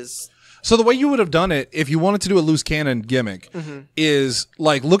this is... So the way you would have done it, if you wanted to do a loose cannon gimmick, is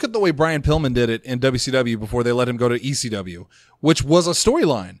like, look at the way Brian Pillman did it in WCW before they let him go to ECW, which was a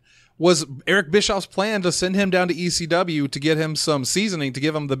storyline. Was Eric Bischoff's plan to send him down to ECW to get him some seasoning, to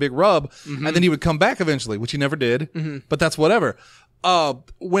give him the big rub, and then he would come back eventually, which he never did, but that's whatever.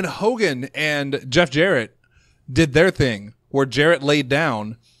 When Hogan and Jeff Jarrett did their thing, where Jarrett laid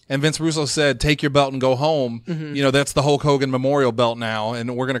down, and Vince Russo said, take your belt and go home, that's the Hulk Hogan Memorial belt now,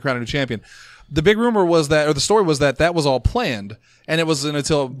 and we're going to crown a new champion. The big rumor was that, or the story was that was all planned, and it wasn't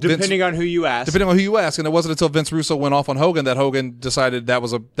until Depending on who you ask, and it wasn't until Vince Russo went off on Hogan that Hogan decided that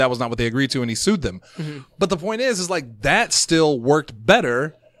was not what they agreed to, and he sued them. But the point is like that still worked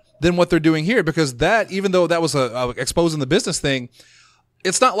better than what they're doing here, because that, even though that was a exposing the business thing,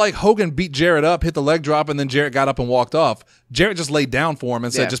 it's not like Hogan beat Jarrett up, hit the leg drop, and then Jarrett got up and walked off. Jarrett just laid down for him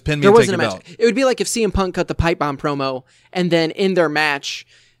and said, just pin me and take your belt. It would be like if CM Punk cut the pipe bomb promo, and then in their match,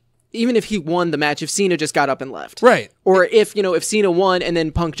 even if he won the match, if Cena just got up and left. Right. Or if Cena won and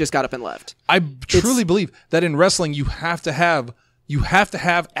then Punk just got up and left. I truly believe that in wrestling you have to have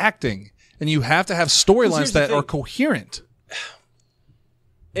acting, and you have to have storylines that are coherent.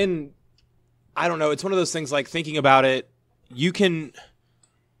 And I don't know, it's one of those things like, thinking about it, you can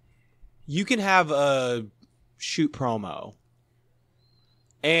have a shoot promo.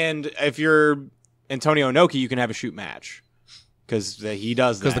 And if you're Antonio Inoki, you can have a shoot match. Because he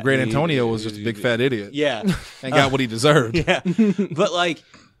does that. Because the great Antonio was just a big fat idiot. Yeah. And got what he deserved. Yeah. But like,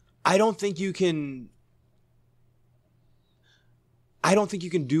 I don't think you can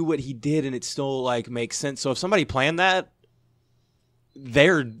do what he did and it still like makes sense. So if somebody planned that, they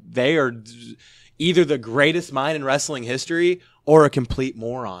are either the greatest mind in wrestling history or a complete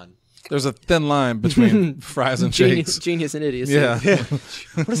moron. There's a thin line between fries and shakes. Genius and idiocy. Yeah.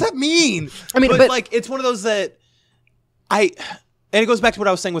 What does that mean? I mean, but like, it's one of those that And it goes back to what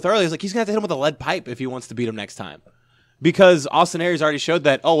I was saying with earlier. It's like he's going to have to hit him with a lead pipe if he wants to beat him next time. Because Austin Aries already showed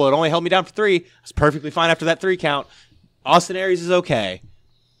that, oh, well, it only held me down for 3. It's perfectly fine after that 3 count. Austin Aries is okay.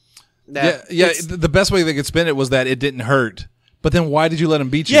 The best way they could spin it was that it didn't hurt. But then why did you let him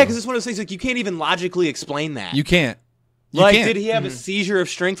beat you? Yeah, because it's one of those things like you can't even logically explain that. You can't. Did he have a seizure of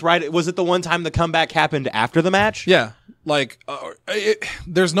strength? Right? Was it the one time the comeback happened after the match? Yeah.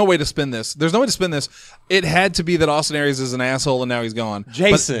 There's no way to spin this. It had to be that Austin Aries is an asshole and now he's gone.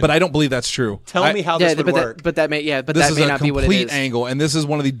 Jason. But I don't believe that's true. Tell me how this would work. That may not be what it is. This is a complete angle, and this is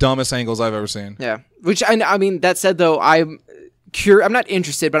one of the dumbest angles I've ever seen. Yeah. Which, I mean, that said, though, I'm not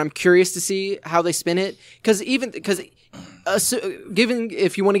interested, but I'm curious to see how they spin it. Because given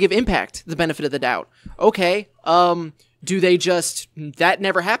if you want to give Impact the benefit of the doubt, okay, do they just, that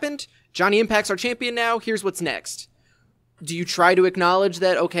never happened? Johnny Impact's our champion now, here's what's next. Do you try to acknowledge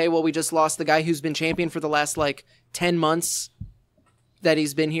that, okay, well, we just lost the guy who's been champion for the last, 10 months that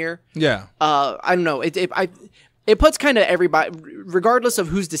he's been here? Yeah. I don't know. It puts kind of everybody, regardless of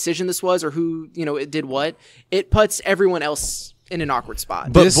whose decision this was or who, it did what, it puts everyone else in an awkward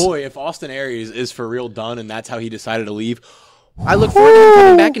spot. But boy, if Austin Aries is for real done and that's how he decided to leave, I look forward to him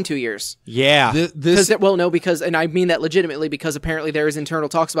coming back in 2 years. Yeah. And I mean that legitimately, because apparently there is internal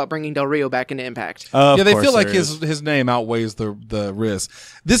talks about bringing Del Rio back into Impact. They feel like his name outweighs the risk.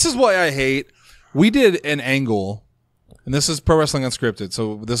 This is why I hate. We did an angle, and this is Pro Wrestling Unscripted,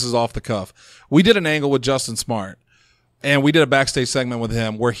 so this is off the cuff. We did an angle with Justin Smart, and we did a backstage segment with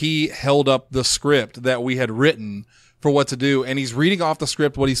him where he held up the script that we had written for what to do, and he's reading off the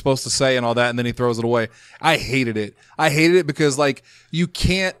script what he's supposed to say and all that, and then he throws it away. I hated it because you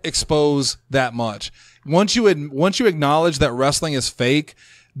can't expose that much. Once you acknowledge that wrestling is fake,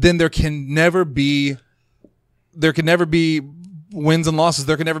 then there can never be wins and losses.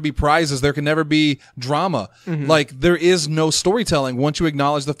 There can never be prizes. There can never be drama. Mm-hmm. There is no storytelling once you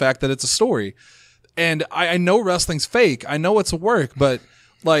acknowledge the fact that it's a story. And I know wrestling's fake. I know it's a work, but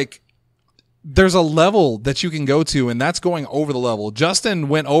there's a level that you can go to, and that's going over the level. Justin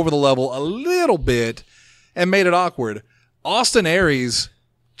went over the level a little bit and made it awkward. Austin Aries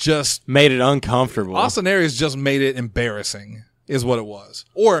just made it uncomfortable. Austin Aries just made it embarrassing, is what it was.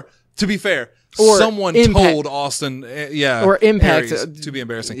 Or, to be fair, someone told Austin, or Impact Aries to be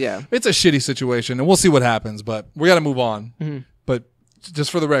embarrassing. Yeah, it's a shitty situation, and we'll see what happens. But we got to move on. Mm-hmm. But just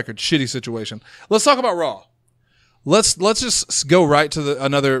for the record, shitty situation. Let's talk about Raw. Let's just go right to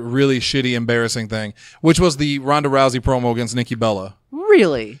another really shitty, embarrassing thing, which was the Ronda Rousey promo against Nikki Bella.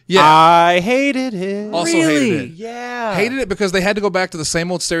 Really? Yeah. I hated it. Also really? hated it. Yeah. Hated it because they had to go back to the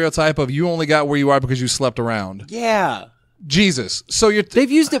same old stereotype of you only got where you are because you slept around. Yeah. Jesus. So they've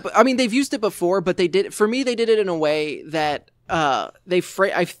used it. I mean, they've used it before, but they did it in a way that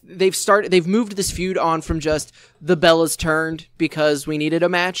they've moved this feud on from just the Bellas turned because we needed a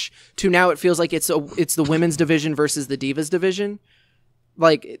match to now it feels like it's the women's division versus the Divas division.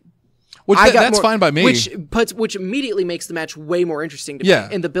 That's fine by me. Which immediately makes the match way more interesting to me.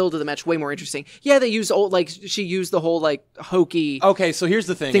 And the build of the match way more interesting. Yeah, they use she used the whole hokey. Okay, so here's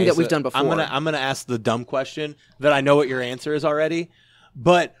the thing that we've done before. I'm gonna ask the dumb question that I know what your answer is already,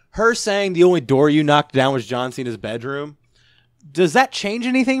 but her saying the only door you knocked down was John Cena's bedroom. Does that change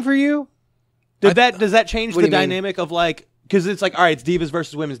anything for you? Does that change the dynamic of because it's all right, it's Divas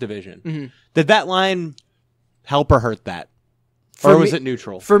versus Women's Division. Mm-hmm. Did that line help or hurt that? Or was it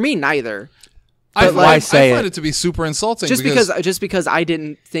neutral? For me, neither. I find it to be super insulting. Just because I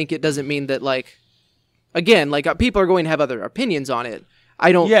didn't think it doesn't mean that people are going to have other opinions on it.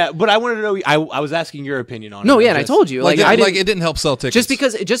 I don't. Yeah, but I wanted to know. I was asking your opinion on it. No, yeah, and I told you. It didn't help sell tickets.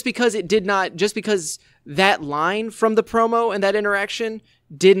 Just because it did not. Just because that line from the promo and that interaction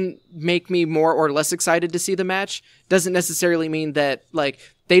didn't make me more or less excited to see the match doesn't necessarily mean that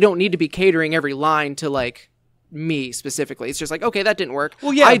they don't need to be catering every line to me specifically. It's just okay, that didn't work.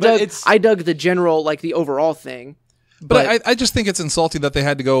 Well, yeah, I dug the general the overall thing. But I just think it's insulting that they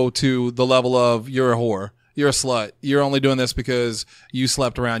had to go to the level of you're a whore. You're a slut. You're only doing this because you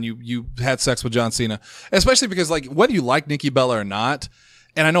slept around. You had sex with John Cena. Especially because whether you like Nikki Bella or not,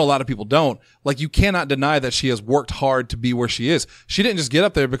 and I know a lot of people don't, you cannot deny that she has worked hard to be where she is. She didn't just get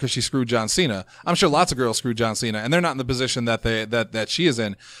up there because she screwed John Cena. I'm sure lots of girls screwed John Cena, and they're not in the position that she is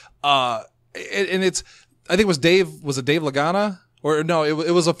in. And it's, I think it was Dave Lagana? Or no,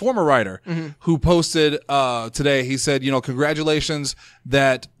 it was a former writer who posted today. He said, congratulations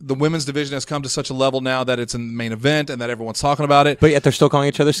that the women's division has come to such a level now that it's in the main event and that everyone's talking about it. But yet they're still calling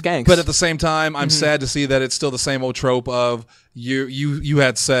each other skanks. But at the same time, I'm sad to see that it's still the same old trope of you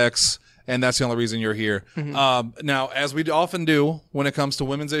had sex and that's the only reason you're here. Now, as we often do when it comes to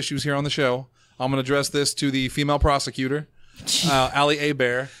women's issues here on the show, I'm going to address this to the female prosecutor. Allie A.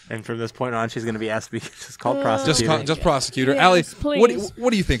 Bear. And from this point on, she's going to be asked to be just called prosecutor. Just prosecutor. Yes, Allie, please.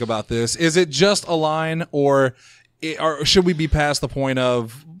 what do you think about this? Is it just a line, or should we be past the point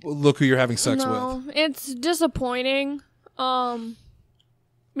of look who you're having sex with? No, it's disappointing.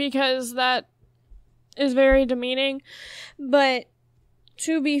 Because that is very demeaning. But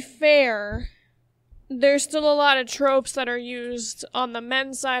to be fair, there's still a lot of tropes that are used on the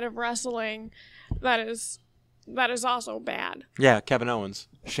men's side of wrestling that is also bad. Yeah, Kevin Owens.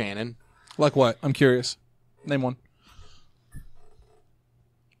 Shannon. Like what? I'm curious. Name one.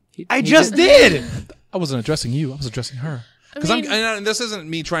 I just did! I wasn't addressing you. I was addressing her. Because I mean- and this isn't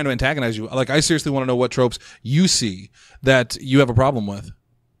me trying to antagonize you. Like, I seriously want to know what tropes you see that you have a problem with.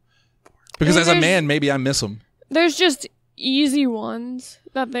 Because as a man, maybe I miss them. There's just easy ones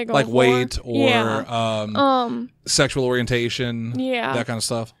that they go Like for. weight or Yeah. sexual orientation. Yeah. That kind of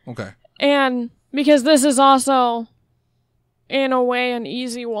stuff. Okay. And because this is also, in a way, an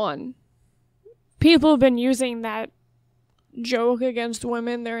easy one. People have been using that joke against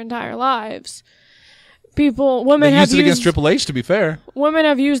women their entire lives. Women They have used it against Triple H, to be fair. Women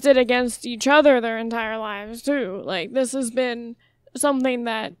have used it against each other their entire lives too. Like, this has been something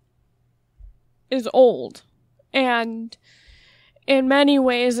that is old, and in many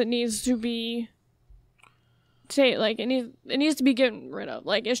ways it needs to be it needs to be gotten rid of.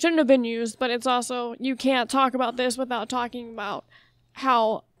 Like, it shouldn't have been used, but it's also, you can't talk about this without talking about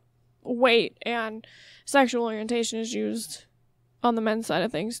how weight and sexual orientation is used on the men's side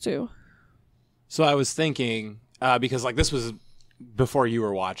of things too. So I was thinking, because like this was before you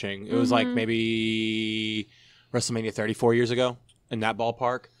were watching, it was like maybe WrestleMania 34 years ago, in that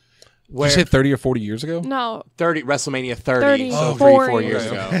ballpark. Did you say 30 or 40 years ago? No, WrestleMania 30, 30, so 40. 3-4 years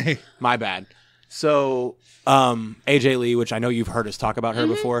Okay, ago. okay. My bad. So AJ Lee, which I know you've heard us talk about her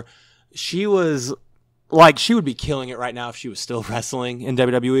before, she was like, she would be killing it right now if she was still wrestling in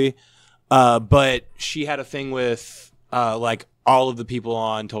WWE. But she had a thing with like all of the people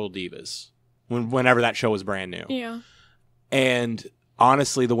on Total Divas whenever that show was brand new. yeah. And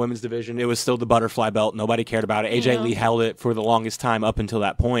honestly, the women's division, it was still the butterfly belt. Nobody cared about it. AJ Yeah. Lee held it for the longest time up until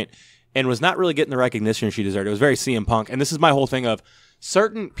that point and was not really getting the recognition she deserved. It was very CM Punk. And this is my whole thing of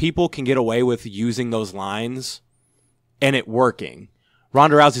certain people can get away with using those lines and it working.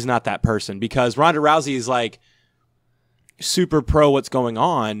 Ronda Rousey's not that person, because Ronda Rousey is like super pro what's going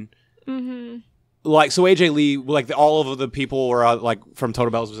on. Mm-hmm. Like, so AJ Lee, like all of the people were like from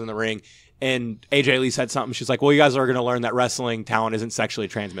Total Bells was in the ring, and AJ Lee said something. She's like, well, you guys are going to learn that wrestling talent isn't sexually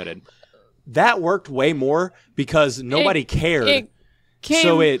transmitted. That worked way more because nobody cared.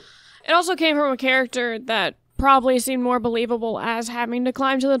 It also came from a character that probably seemed more believable as having to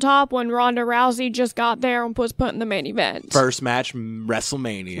climb to the top when Ronda Rousey just got there and was put in the main event. First match,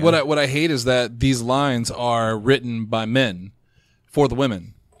 WrestleMania. What I hate is that these lines are written by men for the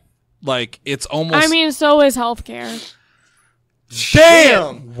women. Like, it's almost... I mean, so is healthcare.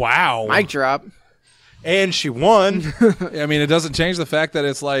 Damn! Wow. Mic drop. And she won. I mean, it doesn't change the fact that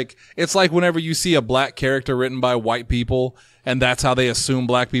it's like whenever you see a black character written by white people, and that's how they assume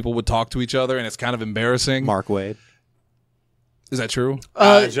black people would talk to each other, and it's kind of embarrassing. Mark Wade. Is that true?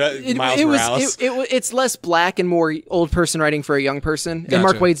 Miles Morales. It's less black and more old person writing for a young person. Gotcha. And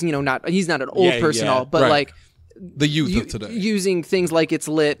Mark Wade's, he's not an old person at all, but Right. like The youth of today. using things like It's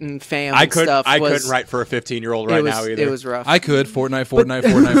Lit and Fam I and stuff. couldn't write for a 15-year-old right now either. It was rough. I could. Fortnite,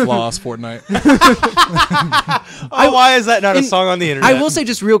 floss, Fortnite. Why is that not a song on the internet? I will say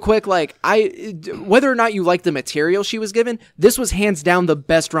just real quick, like whether or not you like the material she was given, this was hands down the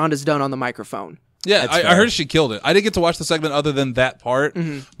best Ronda's done on the microphone. Yeah, That's I fair. heard she killed it. I didn't get to watch the segment other than that part,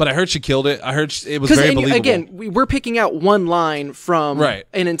 but I heard she killed it. I heard it was very believable. Again, we're picking out one line from Right.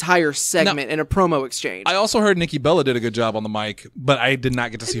 an entire segment in a promo exchange. I also heard Nikki Bella did a good job on the mic, but I did not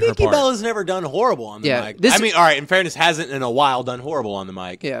get to see her Nikki part. Bella's never done horrible on the Yeah, mic. this- I mean, all right, in fairness, hasn't in a while done horrible on the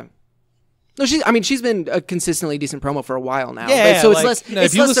mic. Yeah. No, she's been a consistently decent promo for a while now. Yeah, But so like, it's no, less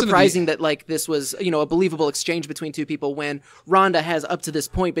if you listen to surprising that like this was a believable exchange between two people when Ronda has up to this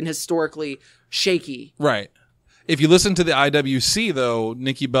point been historically shaky. Right. If you listen to the IWC, though,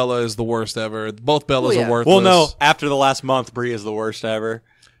 Nikki Bella is the worst ever. Both Bellas yeah. are worthless. Well, no, after the last month, Brie is the worst ever.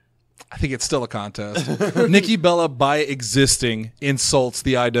 I think it's still a contest. Nikki Bella, by existing, insults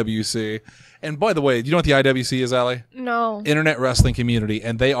the IWC. And by the way, do you know what the IWC is, Allie? No. Internet wrestling community,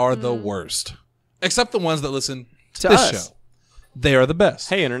 and they are the worst. Except the ones that listen to To this us. show. They are the best.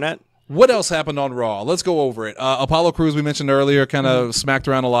 Hey, Internet. What else happened on Raw? Let's go over it. Apollo Crews, we mentioned earlier, kind of smacked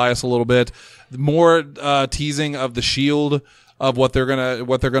around Elias a little bit. More teasing of the Shield. of what they're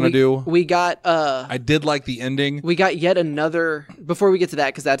gonna do. We got I did like the ending. we got yet another, before we get to that,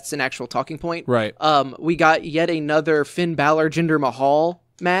 because that's an actual talking point. Right. We got yet another Finn Balor Jinder Mahal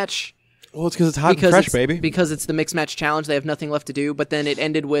match. Well, it's because it's hot and fresh, baby. Because it's the mixed match challenge. They have nothing left to do. But then it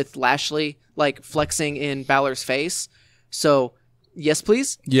ended with Lashley like flexing in Balor's face. So yes,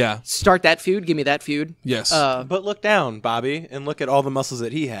 please Yeah. start that feud. Give me that feud. Yes. But look down, Bobby, and look at all the muscles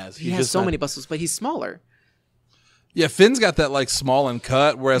that he has. He has so many muscles, but he's smaller. Yeah, Finn's got that like small and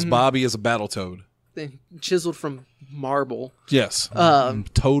cut, whereas Bobby is a battle toad. Chiseled from marble. Yes,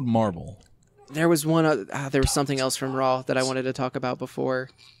 toad marble. There was there was something else from Raw that I wanted to talk about before.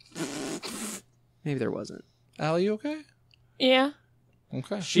 Maybe there wasn't. Allie, you okay? Yeah.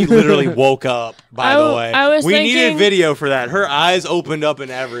 Okay. She literally woke up, by the way. I was we thinking, needed video for that. Her eyes opened up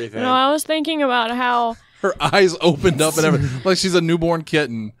and everything. No, I was thinking about how Her eyes opened up and everything, like she's a newborn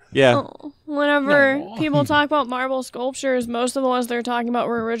kitten. Yeah. whenever people talk about marble sculptures, most of the ones they're talking about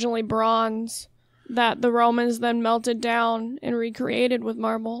were originally bronze that the Romans then melted down and recreated with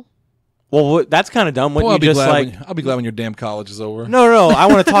marble. Well, that's kind of dumb. Well, Wouldn't you just like... I'll be glad when your damn college is over. No. I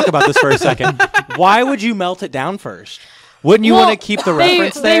want to talk about this for a second. Why would you melt it down first? Wouldn't you want to keep the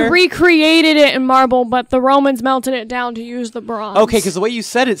reference there? They recreated it in marble, but the Romans melted it down to use the bronze. Okay, because the way you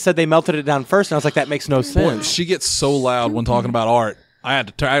said it said they melted it down first, and I was like, that makes no Boy, sense. she gets so loud when talking about art. I had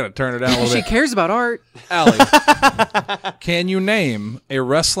to turn it down a little She bit. cares about art. Allie, can you name a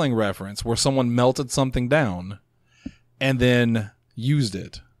wrestling reference where someone melted something down and then used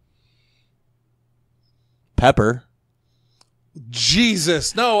it? Pepper.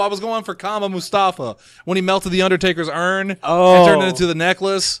 Jesus. No, I was going for Kama Mustafa when he melted the Undertaker's urn and Oh. turned it into the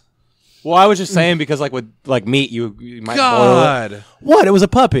necklace. Well, I was just saying because like with like meat, you might boil it. God. What? It was a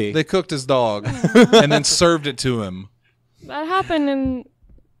puppy. They cooked his dog and then served it to him. That happened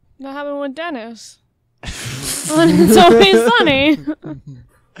with Dennis. On It's Always Sunny.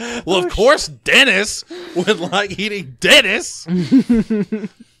 Well, of course, Dennis would like eating Dennis.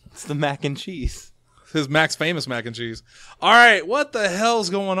 It's the mac and cheese. His Max Famous mac and cheese. All right, what the hell's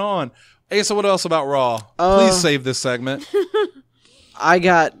going on? Hey, so what else about Raw? Please save this segment. I'm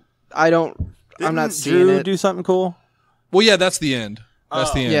not seeing Drew it. do something cool? Well, yeah, that's the end.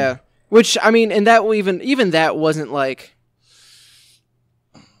 That's the end. Yeah. Which, I mean, and that even that wasn't like...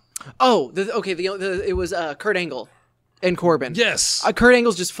 Oh, it was Kurt Angle and Corbin. Yes. Kurt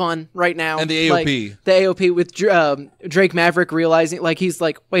Angle's just fun right now. And the AOP. Like, the AOP with Drake Maverick realizing, like, he's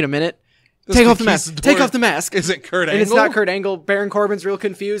like, wait a minute. Take off the mask. Take off the mask. Is it Kurt Angle? And it's not Kurt Angle. Baron Corbin's real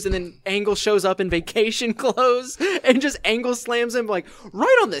confused, and then Angle shows up in vacation clothes and just Angle slams him like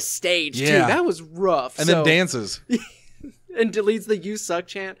right on the stage, too. Yeah. That was rough. And then dances. And deletes the "You Suck"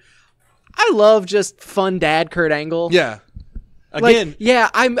 chant. I love just fun dad Kurt Angle. Yeah. Like, Again. yeah,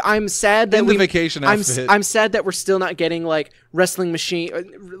 I'm sad that In the vacation outfit. I'm sad that we're still not getting like Wrestling Machine,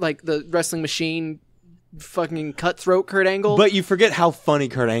 like the Wrestling Machine fucking cutthroat Kurt Angle. But you forget how funny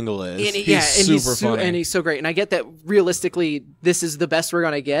Kurt Angle is. And He's super funny. and he's so great. And I get that realistically, this is the best we're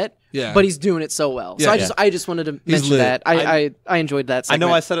gonna get. Yeah. But he's doing it so well. So Yeah. I just wanted to mention lit. that. I enjoyed that I segment.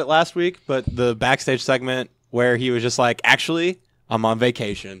 know I said it last week, but the backstage segment where he was just like, actually, I'm on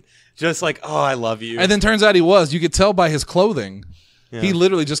vacation. Just like, oh, I love you. And then turns out he was. You could tell by his clothing. Yeah. He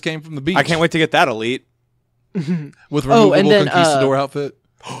literally just came from the beach. I can't wait to get that elite. With removable and then, conquistador outfit.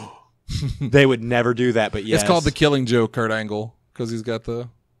 They would never do that, but yes. It's called the Killing Joke Kurt Angle because he's got the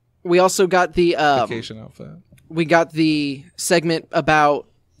We also got the vacation outfit. we got the segment about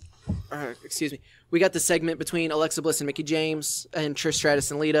we got the segment between Alexa Bliss and Mickie James and Trish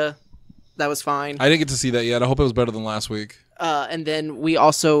Stratus and Lita. That was fine. I didn't get to see that yet. I hope it was better than last week. And then we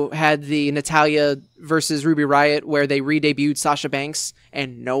also had the Natalya versus Ruby Riott where they re-debuted Sasha Banks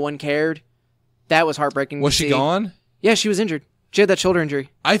and no one cared. That was heartbreaking. Was to she see. gone? Yeah, she was injured. She had that shoulder injury.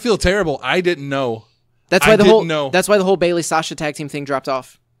 I feel terrible. I didn't know. That's why I the didn't whole know. That's why the whole Bayley Sasha tag team thing dropped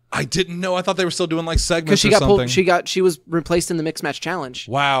off. I didn't know. I thought they were still doing like Because segments she or got something. she was replaced in the mixed match challenge.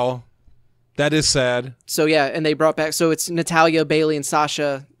 Wow. That is sad. So yeah, and they brought back. So it's Natalya, Bayley, and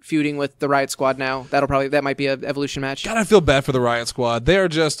Sasha feuding with the Riot Squad now. That might be an Evolution match. God, I feel bad for the Riot Squad. They are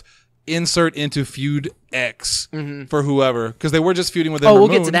just insert into feud X for whoever because they were just feuding with. Oh, we'll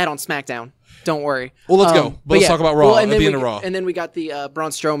Ember get to Moon. that on SmackDown. Don't worry. Well, let's go. But let's talk about Raw at the end of Raw. And then we got the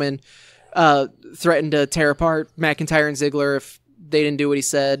Braun Strowman threatened to tear apart McIntyre and Ziggler if they didn't do what he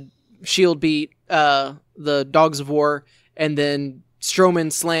said. Shield beat the Dogs of War, and then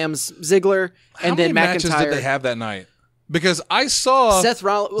Strowman slams Ziggler, and How then many matches McIntyre. did they have that night? Because I saw Seth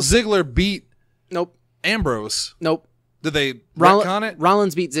Rollins. Ziggler beat Nope. Ambrose. Nope. Did they retcon it?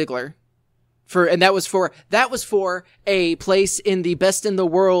 Rollins beat Ziggler. That was for a place in the Best in the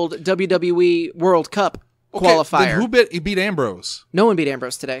World WWE World Cup qualifier. Then who beat Ambrose? No one beat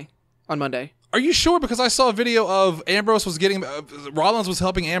Ambrose today on Monday. Are you sure? Because I saw a video of Ambrose was getting Rollins was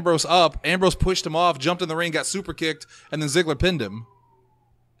helping Ambrose up. Ambrose pushed him off, jumped in the ring, got super kicked, and then Ziggler pinned him.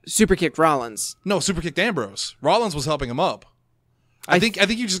 Super kicked Rollins. No, super kicked Ambrose. Rollins was helping him up. I think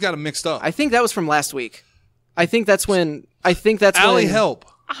you just got him mixed up. I think that was from last week. I think that's when. Allie, help.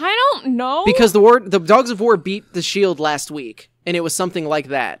 I don't know. Because the Dogs of War beat the Shield last week, and it was something like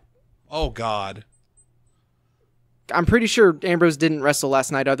that. Oh God. I'm pretty sure Ambrose didn't wrestle last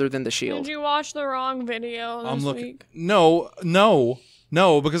night other than the Shield. Did you watch the wrong video this week? No,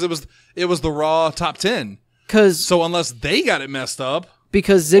 because it was the Raw top 10. So unless they got it messed up,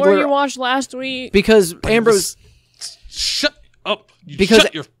 because Or Ziggler, you watched last week. because Ambrose, shut up. Because-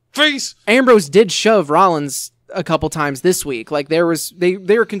 Shut your face. Ambrose did shove Rollins a couple times this week. Like they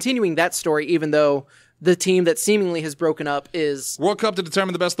were continuing that story, even though the team that seemingly has broken up is World Cup to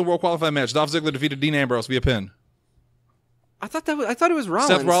determine the best of the world qualifying match. Dolph Ziggler defeated Dean Ambrose via pin. I thought it was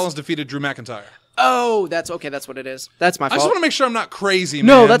Rollins. Seth Rollins defeated Drew McIntyre. Oh, that's okay. That's what it is. That's my I fault. just want to make sure I'm not crazy, man.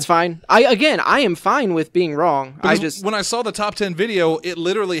 No, that's fine. I am fine with being wrong. Because when I saw the top 10 video, it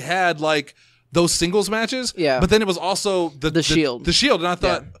literally had like those singles matches. Yeah. But then it was also the Shield. The Shield. And I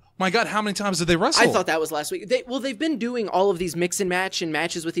thought, my God, how many times did they wrestle? I thought that was last week. They've been doing all of these mix and match and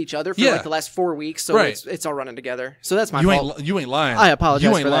matches with each other for Yeah. like the last 4 weeks, so Right. it's all running together. So that's my you fault. you ain't lying. I apologize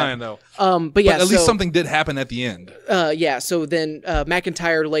You ain't for that. lying though. But yeah, But at least something did happen at the end, Yeah, so then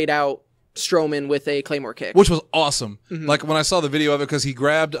McIntyre laid out Strowman with a Claymore kick. which was awesome. Mm-hmm. Like when I saw the video of it, because he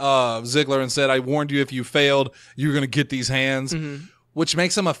grabbed Ziggler and said, "I warned you if you failed, you're gonna get these hands," Mm-hmm. which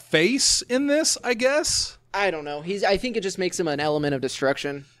makes him a face in this, I guess. I don't know. I think it just makes him an element of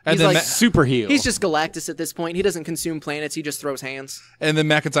destruction. And He's then like Super heel. he's just Galactus at this point. He doesn't consume planets. He just throws hands. And then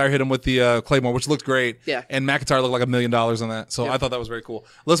McIntyre hit him with the Claymore, which looked great. Yeah. And McIntyre looked like $1 million on that. So I thought that was very cool.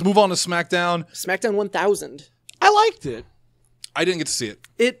 Let's move on to SmackDown. SmackDown 1000. I liked it. I didn't get to see it.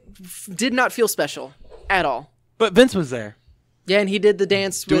 It did not feel special at all. But Vince was there. Yeah, and he did the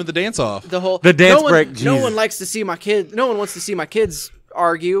dance Doing with the dance off. the whole The dance break, No Jesus. one likes to see my kid. No one wants to see my kids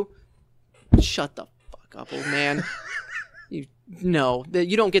argue. Shut the fuck up, old man. You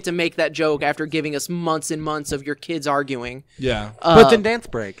don't get to make that joke after giving us months and months of your kids arguing. Yeah. But then dance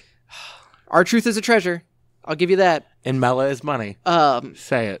break. Our truth is a treasure. I'll give you that. And Mela is money.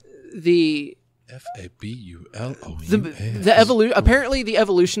 Say it. The FABULO. the evolution. Apparently, the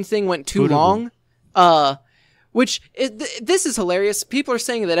evolution thing went too long. This is hilarious. People are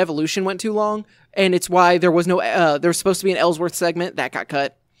saying that evolution went too long, and it's why there was no. There was supposed to be an Ellsworth segment that got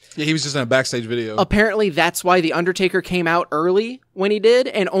cut. Yeah, he was just in a backstage video. Apparently, that's why the Undertaker came out early when he did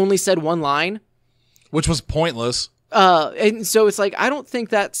and only said one line. Which was pointless. And so it's like, I don't think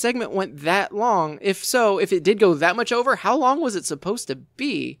that segment went that long. If so, if it did go that much over, how long was it supposed to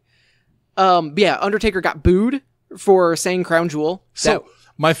be? Yeah, Undertaker got booed for saying Crown Jewel. So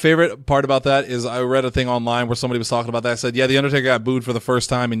my favorite part about that is I read a thing online where somebody was talking about that. I said, yeah, the Undertaker got booed for the first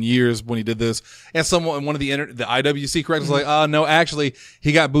time in years when he did this. And one of the IWC correct was like, no, actually,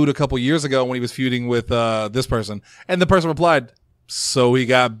 he got booed a couple years ago when he was feuding with this person. And the person replied, so he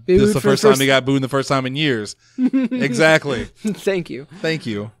got Booed this is the for first time he got booed the first time in years. Exactly. Thank you. Thank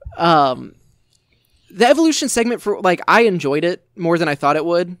you. The Evolution segment I enjoyed it more than I thought it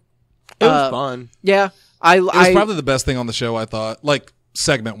would. It was fun. Yeah. It was probably the best thing on the show, I thought, like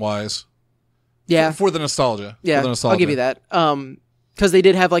segment wise. Yeah. For the nostalgia. Yeah. For the nostalgia. I'll give you that. Because they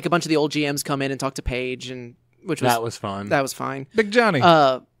did have like a bunch of the old GMs come in and talk to Paige, and That was fun. That was fine. Big Johnny.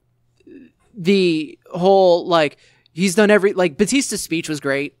 The whole he's done Batista's speech was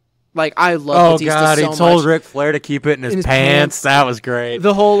great. Like I love Batista God, so he told much. Ric Flair to keep it in his pants. That was great.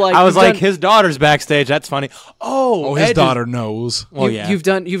 The whole I was you've like, done- his daughter's backstage. That's funny. Oh, his Ed daughter knows. Well, you- yeah.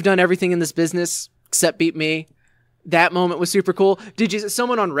 you've done everything in this business except beat me. That moment was super cool.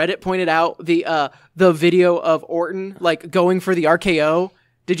 Someone on Reddit pointed out the video of Orton going for the RKO.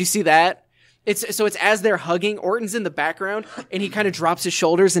 Did you see that? It's as they're hugging, Orton's in the background and he kind of drops his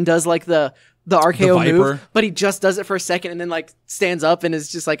shoulders and does the RKO Viper. move, but he just does it for a second and then stands up and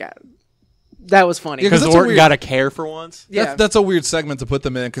is just that was funny. Yeah, Because that's a Orton weird- got to care for once. Yeah. That's a weird segment to put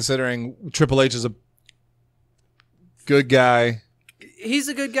them in, considering Triple H is a good guy. He's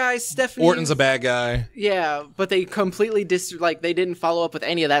a good guy. Stephanie Orton's a bad guy. Yeah, but they completely they didn't follow up with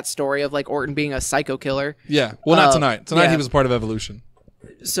any of that story of Orton being a psycho killer. Yeah. Well, not tonight. Tonight yeah. he was a part of Evolution.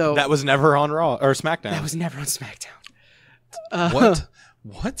 So That was never on Raw or SmackDown. that was never on SmackDown. What?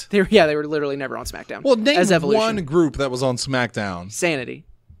 What? They were literally never on SmackDown. Well, name as Evolution. one group that was on SmackDown. Sanity.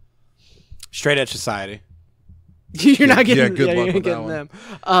 Straight Edge Society. You're not getting. good luck you're with that getting one.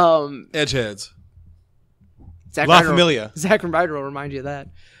 them. Edgeheads. Zack La Ryder- Familia. Zack Ryder will remind you of that.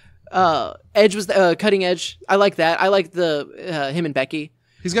 Edge was cutting edge. I like that. I like the him and Becky.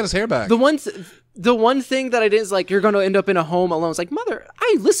 He's got his hair back. The one thing that I did is like, you're going to end up in a home alone. It's like, mother,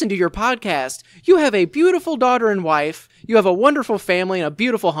 I listened to your podcast. You have a beautiful daughter and wife. You have a wonderful family and a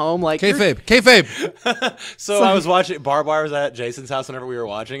beautiful home. Like Kayfabe. So I was watching. Barb Wire was at Jason's house whenever we were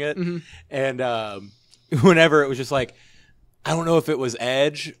watching it, and whenever it was just like, I don't know if it was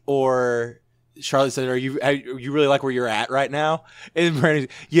Edge or Charlotte said, "Are you really like where you're at right now?" And Brandon,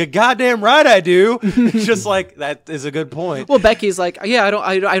 you goddamn right I do. Just like that is a good point. Well, Becky's like, yeah,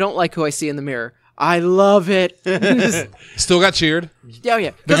 I don't like who I see in the mirror. I love it. Still got cheered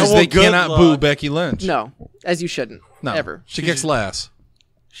Yeah. because they cannot boo Becky Lynch. No, as you shouldn't. No, ever. She kicks last.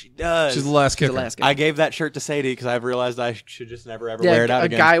 She does. She's the last kicker. I gave that shirt to Sadie because I've realized I should just never ever wear it out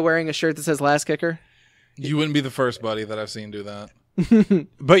again. A guy wearing a shirt that says last kicker. You wouldn't be the first buddy that I've seen do that.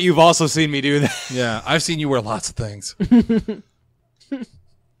 But you've also seen me do that. Yeah, I've seen you wear lots of things.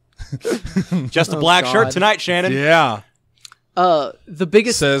 Just a black shirt tonight, Shannon. Yeah. The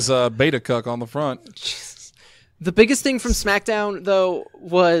biggest says beta cuck on the front. The biggest thing from SmackDown though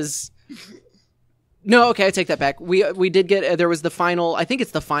was no. Okay, I take that back. We did get there was the final. I think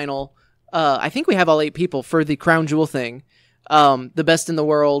it's the final. I think we have all 8 people for the Crown Jewel thing. The Best in the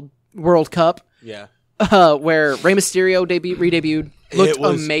World Cup. Yeah. Where Rey Mysterio re-debuted. Looked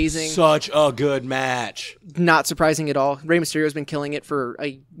amazing. Such a good match. Not surprising at all. Rey Mysterio's been killing it for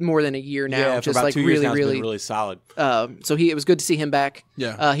more than a year now. Yeah, just for about like 2 years now, really, it's been really solid. So it was good to see him back.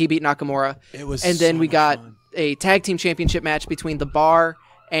 Yeah. He beat Nakamura. It was, and then so we much got fun. a tag team championship match between the Bar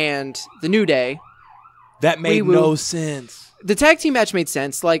and the New Day. That made no sense. The tag team match made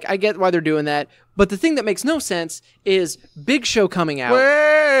sense. Like, I get why they're doing that. But the thing that makes no sense is Big Show coming out,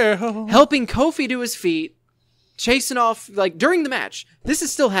 helping Kofi to his feet, chasing off, like, during the match. This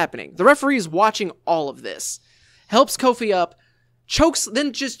is still happening. The referee is watching all of this. Helps Kofi up,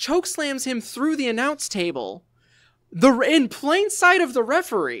 then just choke slams him through the announce table, in plain sight of the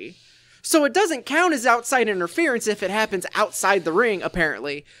referee. So it doesn't count as outside interference if it happens outside the ring,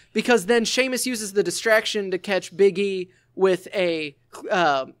 apparently, because then Sheamus uses the distraction to catch Big E with a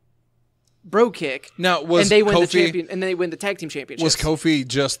bro kick. Now, was and they win Kofi, and they win the tag team championship. Was Kofi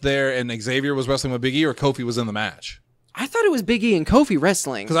just there and Xavier was wrestling with Big E, or Kofi was in the match? I thought it was Big E and Kofi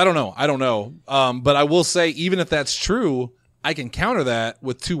wrestling. Because I don't know. But I will say, even if that's true, I can counter that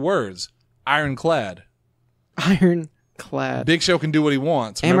with 2 words: ironclad. Ironclad. Big Show can do what he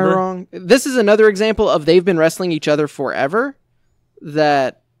wants. Am remember? I wrong? This is another example of they've been wrestling each other forever.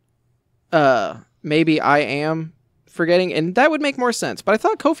 That maybe I am forgetting, and that would make more sense. But I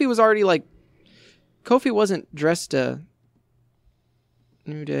thought Kofi was already Kofi wasn't dressed to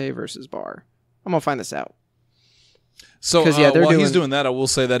New Day versus Bar. I'm gonna find this out. So they're while he's doing that, I will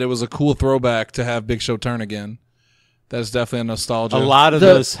say that it was a cool throwback to have Big Show turn again. That is definitely a nostalgia. A lot of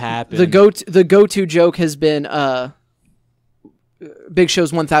this happened. The go-to joke has been Big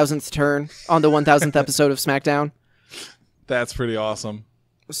Show's 1000th turn on the 1000th episode of SmackDown. That's pretty awesome.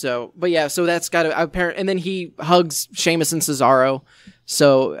 So, but yeah, so that's got to apparent, and then he hugs Sheamus and Cesaro.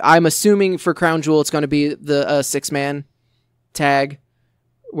 So I'm assuming for Crown Jewel, it's going to be the 6-man tag,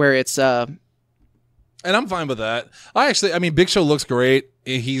 where it's and I'm fine with that. I mean, Big Show looks great.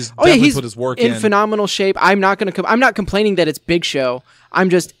 He's definitely put his work in phenomenal shape. I'm not complaining that it's Big Show. I'm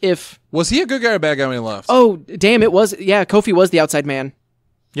just was he a good guy or a bad guy when he left? Oh damn, it was Kofi was the outside man.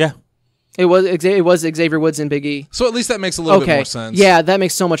 Yeah. It was Xavier Woods and Big E. So at least that makes a little bit more sense. Yeah, that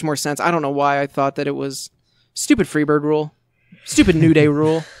makes so much more sense. I don't know why I thought that it was stupid Freebird rule, stupid New Day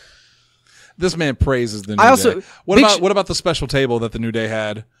rule. This man praises the New Day. What about the special table that the New Day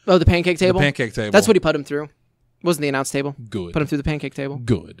had? Oh, the pancake table? The pancake table. That's what he put him through. Wasn't the announce table? Good. Put him through the pancake table.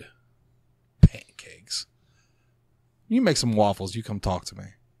 Good. Pancakes. You make some waffles, you come talk to me.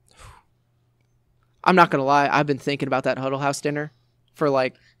 I'm not going to lie. I've been thinking about that Huddle House dinner for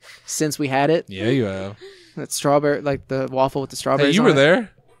since we had it. Yeah, you have. That strawberry, the waffle with the strawberries. Hey, you were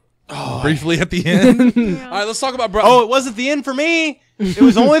there. Briefly at the end. Yeah. All right, let's talk about. Oh, it wasn't the end for me. It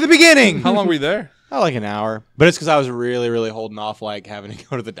was only the beginning. How long were you there? Oh, like an hour. But it's because I was really, really holding off, having to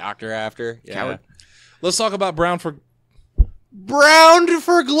go to the doctor after. Yeah. Coward. Let's talk about Browned for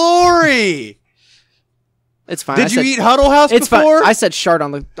Glory. It's fine. Did you eat Huddle House it's before? Fine. I said shart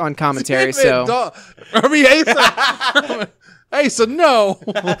on commentary. So Asa, no.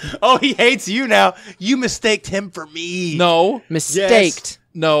 Oh, he hates you now. You mistaked him for me. No. Mistaked. Yes.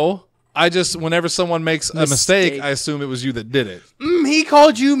 No. I just, whenever someone makes a mistake, I assume it was you that did it. He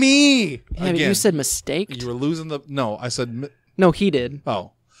called you me. Yeah, but you said mistake. You were losing the... No, I said... No, he did.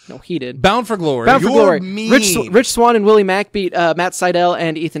 Oh. No, he did. Bound for Glory. Bound for Glory. Mean. Rich Swann and Willie Mack beat Matt Sydal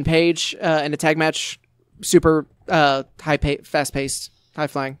and Ethan Page in a tag match. Super fast-paced. High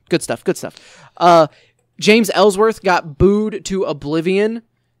flying. Good stuff. Good stuff. James Ellsworth got booed to oblivion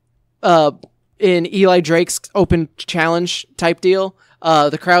in Eli Drake's open challenge type deal.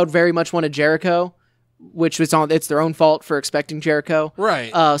 The crowd very much wanted Jericho, which was it's their own fault for expecting Jericho.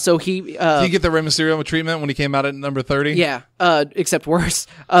 Right. So he Did he get the Rey Mysterio treatment when he came out at number 30? yeah, except worse.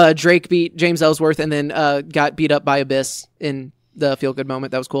 Drake beat James Ellsworth and then got beat up by Abyss in the feel good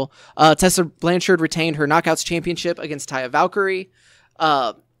moment. That was cool. Tessa Blanchard retained her Knockouts championship against Taya Valkyrie.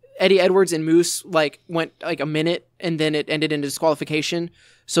 Eddie Edwards and Moose went a minute and then it ended in disqualification.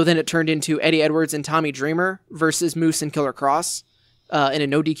 So then it turned into Eddie Edwards and Tommy Dreamer versus Moose and Killer Cross in a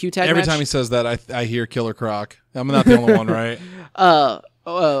no DQ tag Every match. time he says that, I hear Killer Croc. I'm not the only one, right?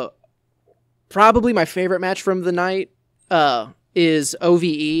 Probably my favorite match from the night is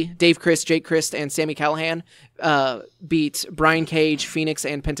OVE. Dave Christ, Jake Christ, and Sami Callihan beat Brian Cage, Phoenix,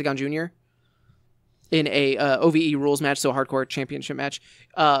 and Pentagon Jr. in a OVE rules match, so a hardcore championship match.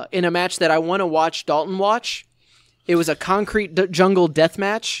 In a match that I want to watch Dalton watch. It was a concrete jungle death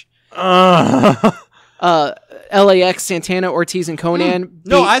match. LAX, Santana, Ortiz, and Conan.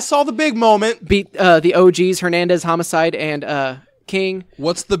 No, I saw the big moment. Beat the OGs, Hernandez, Homicide, and King.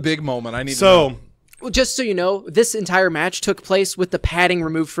 What's the big moment? I need to know. Well, just so you know, this entire match took place with the padding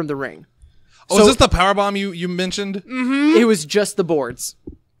removed from the ring. Oh, is this the powerbomb you mentioned? It was just the boards.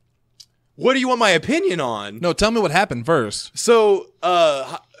 What do you want my opinion on? No, tell me what happened first. So,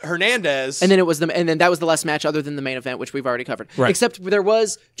 Hernandez. And then that was the last match other than the main event, which we've already covered. Right. Except there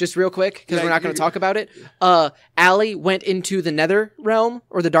was, just real quick, because we're not going to talk about it, Allie went into the nether realm,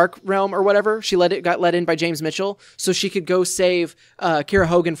 or the dark realm, or whatever. She got let in by James Mitchell, so she could go save Kira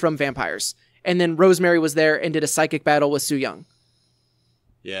Hogan from vampires. And then Rosemary was there and did a psychic battle with Su Yung.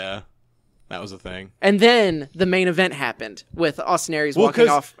 Yeah, that was a thing. And then the main event happened with Austin Aries walking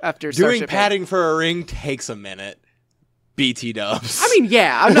off after doing Starship padding for a ring takes a minute. BT dubs. I mean,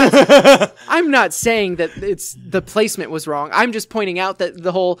 yeah, I'm not saying that the placement was wrong. I'm just pointing out that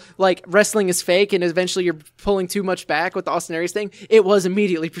the whole wrestling is fake and eventually you're pulling too much back with the Austin Aries thing. It was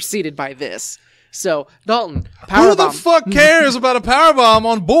immediately preceded by this. So, Dalton, Who the powerbomb. fuck cares about a powerbomb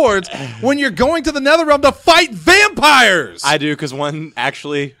on boards when you're going to the Netherrealm to fight vampires? I do, because one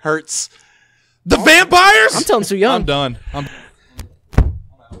actually hurts. The vampires? I'm telling Su Yung. I'm done.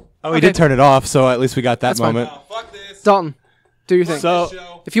 Oh, we did turn it off, so at least we got that moment. Fuck this. Dalton, do your thing. So,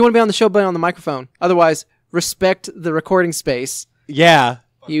 If you want to be on the show, be on the microphone. Otherwise, respect the recording space. yeah.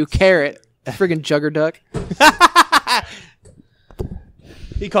 You carrot. Friggin' juggerduck.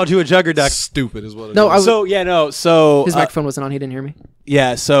 He called you a juggerduck. Stupid is what it is. No, I was, So his microphone wasn't on. He didn't hear me.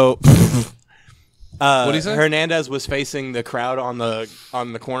 yeah, so What'd he say? Hernandez was facing the crowd on the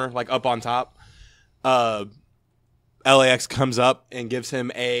corner, up on top. LAX comes up and gives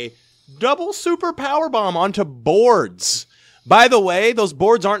him a double super power bomb onto boards. By the way, those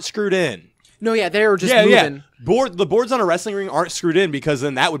boards aren't screwed in. No, yeah, they were just moving. The boards on a wrestling ring aren't screwed in because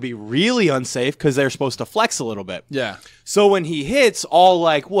then that would be really unsafe because they're supposed to flex a little bit. Yeah. So when he hits all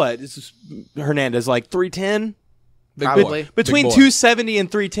what? This is Hernandez 310? Big Probably. boy. Between Big boy. 270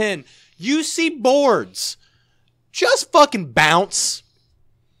 and 310, you see boards just fucking bounce.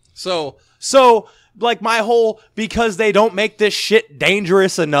 So, My whole, because they don't make this shit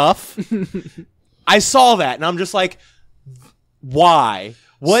dangerous enough, I saw that, and I'm just like, why?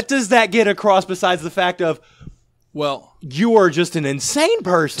 What does that get across besides the fact of, well, you are just an insane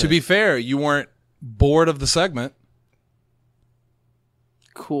person? to be fair, you weren't bored of the segment.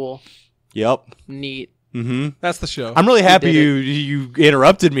 Cool. Yep. Neat. That's the show. I'm really happy did you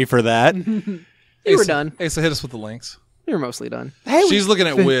interrupted me for that. You were done. Asa, hit us with the links. You were mostly done. She's looking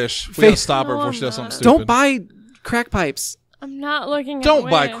at Wish. We gotta stop her before she does something stupid. Don't buy crack pipes. I'm not looking at Don't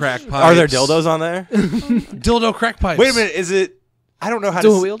buy Wish. crack pipes. Are there dildos on there? Dildo crack pipes. Wait a minute, is it, I don't know how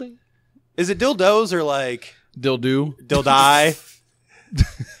Dual to, wielding? is it dildos or Dildo. dildai?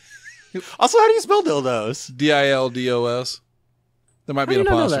 Also, how do you spell dildos? DILDOS. There might be How an do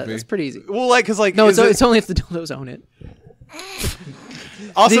you not know that? apostrophe. That's pretty easy. Well, No, is it's only if the dildos own it.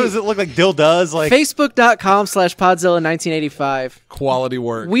 also, the- does it look like dildos? Facebook.com/Podzilla1985. Quality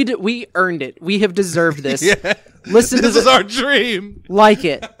work. We earned it. We have deserved this. Yeah. Listen to This is our dream. like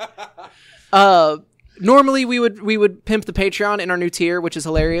it. Normally we would pimp the Patreon in our new tier, which is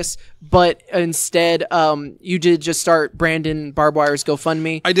hilarious. But instead, you did just start Brandon Barbwire's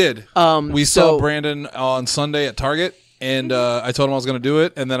GoFundMe. I did. We so- saw Brandon on Sunday at Target, And I told him I was going to do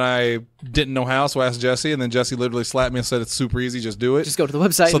it, and then I didn't know how, so I asked Jesse, and then Jesse literally slapped me and said it's super easy, just do it. Just go to the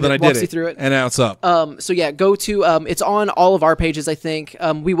website so and then I it walks did you through it. And now it's up. So yeah, go to it's on all of our pages, I think.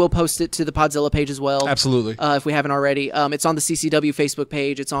 We will post it to the Podzilla page as well. Absolutely. If we haven't already. It's on the CCW Facebook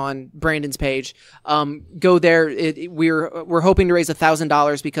page. It's on Brandon's page. Go there. We're hoping to raise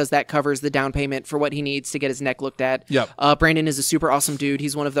 $1,000 because that covers the down payment for what he needs to get his neck looked at. Yep. Brandon is a super awesome dude.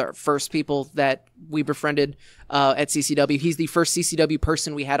 He's one of the first people that we befriended at CCW. He's the first CCW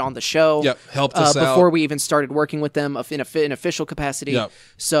person we had on the show. Yep, helped us out. Before we even started working with them in an official capacity. Yep.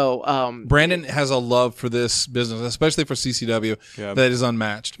 So Brandon has a love for this business, especially for CCW, that is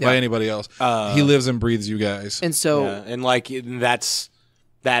unmatched by anybody else. He lives and breathes you guys. And so... and like,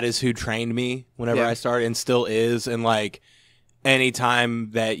 that is who trained me whenever I started and still is. And like,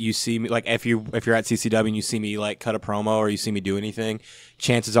 anytime that you see me, like if you're at CCW and you see me like cut a promo or you see me do anything,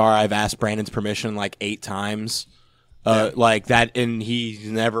 chances are I've asked Brandon's permission like 8 times. Like that, and he's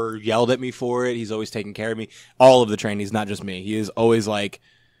never yelled at me for it. He's always taken care of me. All of the trainees, not just me. He is always like,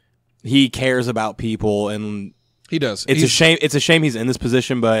 he cares about people, and he does. It's a shame. It's a shame he's in this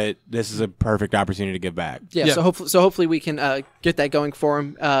position, but this is a perfect opportunity to give back. Yeah. So hopefully we can get that going for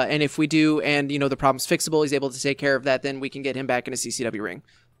him. And if we do, and the problem's fixable, he's able to take care of that, then we can get him back in a CCW ring,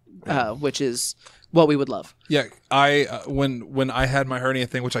 which is what we would love. Yeah. I when I had my hernia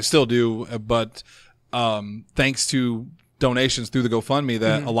thing, which I still do, but thanks to donations through the GoFundMe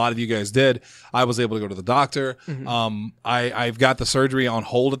that a lot of you guys did, I was able to go to the doctor. I've got the surgery on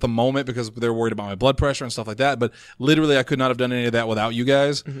hold at the moment because they're worried about my blood pressure and stuff like that. But literally, I could not have done any of that without you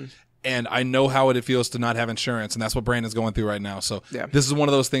guys. And I know how it feels to not have insurance, and that's what Brandon's going through right now. So this is one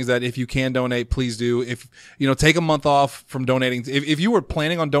of those things that if you can donate, please do. If take a month off from donating. If you were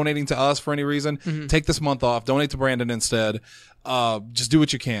planning on donating to us for any reason, take this month off. Donate to Brandon instead. Just do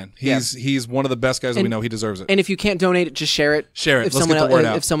what you can. He's one of the best guys that we know. He deserves it. And if you can't donate it, just share it. Share it. If Let's someone get the word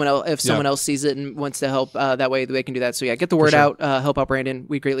out. If someone else sees it and wants to help, that way they can do that. So get the word out. Help out Brandon.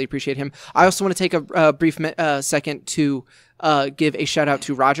 We greatly appreciate him. I also want to take a brief second to give a shout out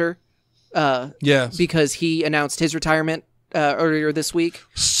to Roger. Yes. Because he announced his retirement earlier this week.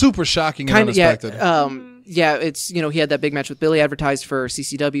 Super shocking and unexpected. It's he had that big match with Billy advertised for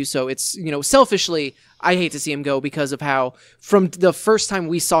CCW, so it's Oh selfishly I hate to see him go because of how from the first time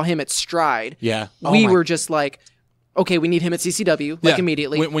we saw him at Stride, we were just like, okay, we need him at CCW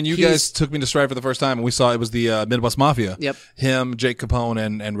immediately. When you guys took me to Stride for the first time, and we saw it was the Midwest Mafia. Yep. Him, Jake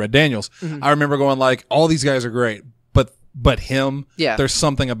Capone, and Red Daniels. I remember going like, all these guys are great, but him, there's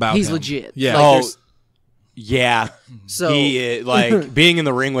something about he's him. legit. Yeah. Yeah. So he like being in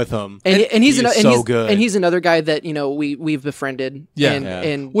the ring with him, and he's so good. And he's another guy that we've befriended.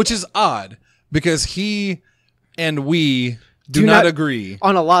 And which is odd because he and we do not agree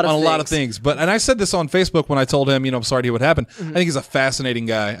on a lot of things. But I said this on Facebook when I told him, I'm sorry to hear what happened. I think he's a fascinating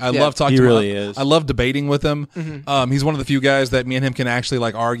guy. I love talking to him. He really is. I love debating with him. He's one of the few guys that me and him can actually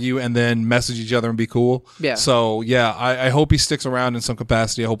like argue and then message each other and be cool. Yeah. So I hope he sticks around in some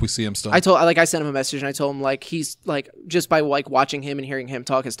capacity. I hope we see him still. I sent him a message and I told him like he's like just by like watching him and hearing him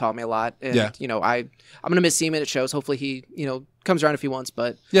talk has taught me a lot. And I'm gonna miss seeing him at shows. Hopefully he comes around if he wants,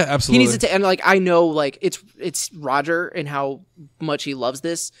 but absolutely he needs to. And like I know, like it's Roger and how much he loves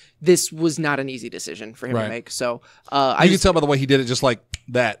this. This was not an easy decision for him to make. So you can tell by the way he did it, just like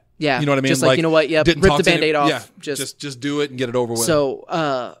that. Yeah, you know what I mean. Just like you know what? Yeah, rip the Band-Aid off. Yeah, just do it and get it over with.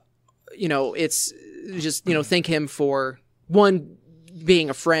 So it's just thank him for one being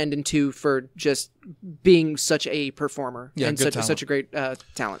a friend and two for just being such a performer and such a great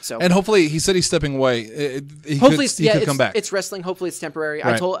talent. So and hopefully he said he's stepping away. He could come back. It's wrestling. Hopefully it's temporary.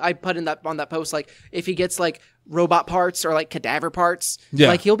 Right. I put in on that post like if he gets like robot parts or like cadaver parts,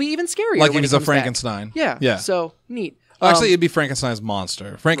 like he'll be even scarier. Like when he's he a comes Frankenstein. Back. Yeah. So neat. Actually, it'd be Frankenstein's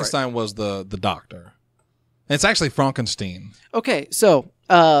monster. Frankenstein was the doctor. And it's actually Frankenstein. Okay, so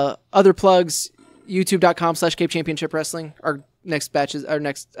other plugs. YouTube.com/Cape Championship Wrestling. Our next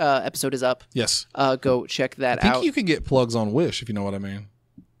episode is up. Yes. Go check that out. I think you can get plugs on Wish if you know what I mean.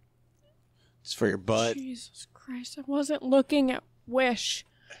 It's for your butt. Jesus Christ, I wasn't looking at Wish.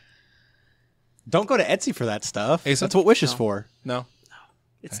 Don't go to Etsy for that stuff. Asa? That's what Wish is for. No.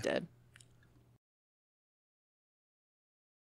 It's dead.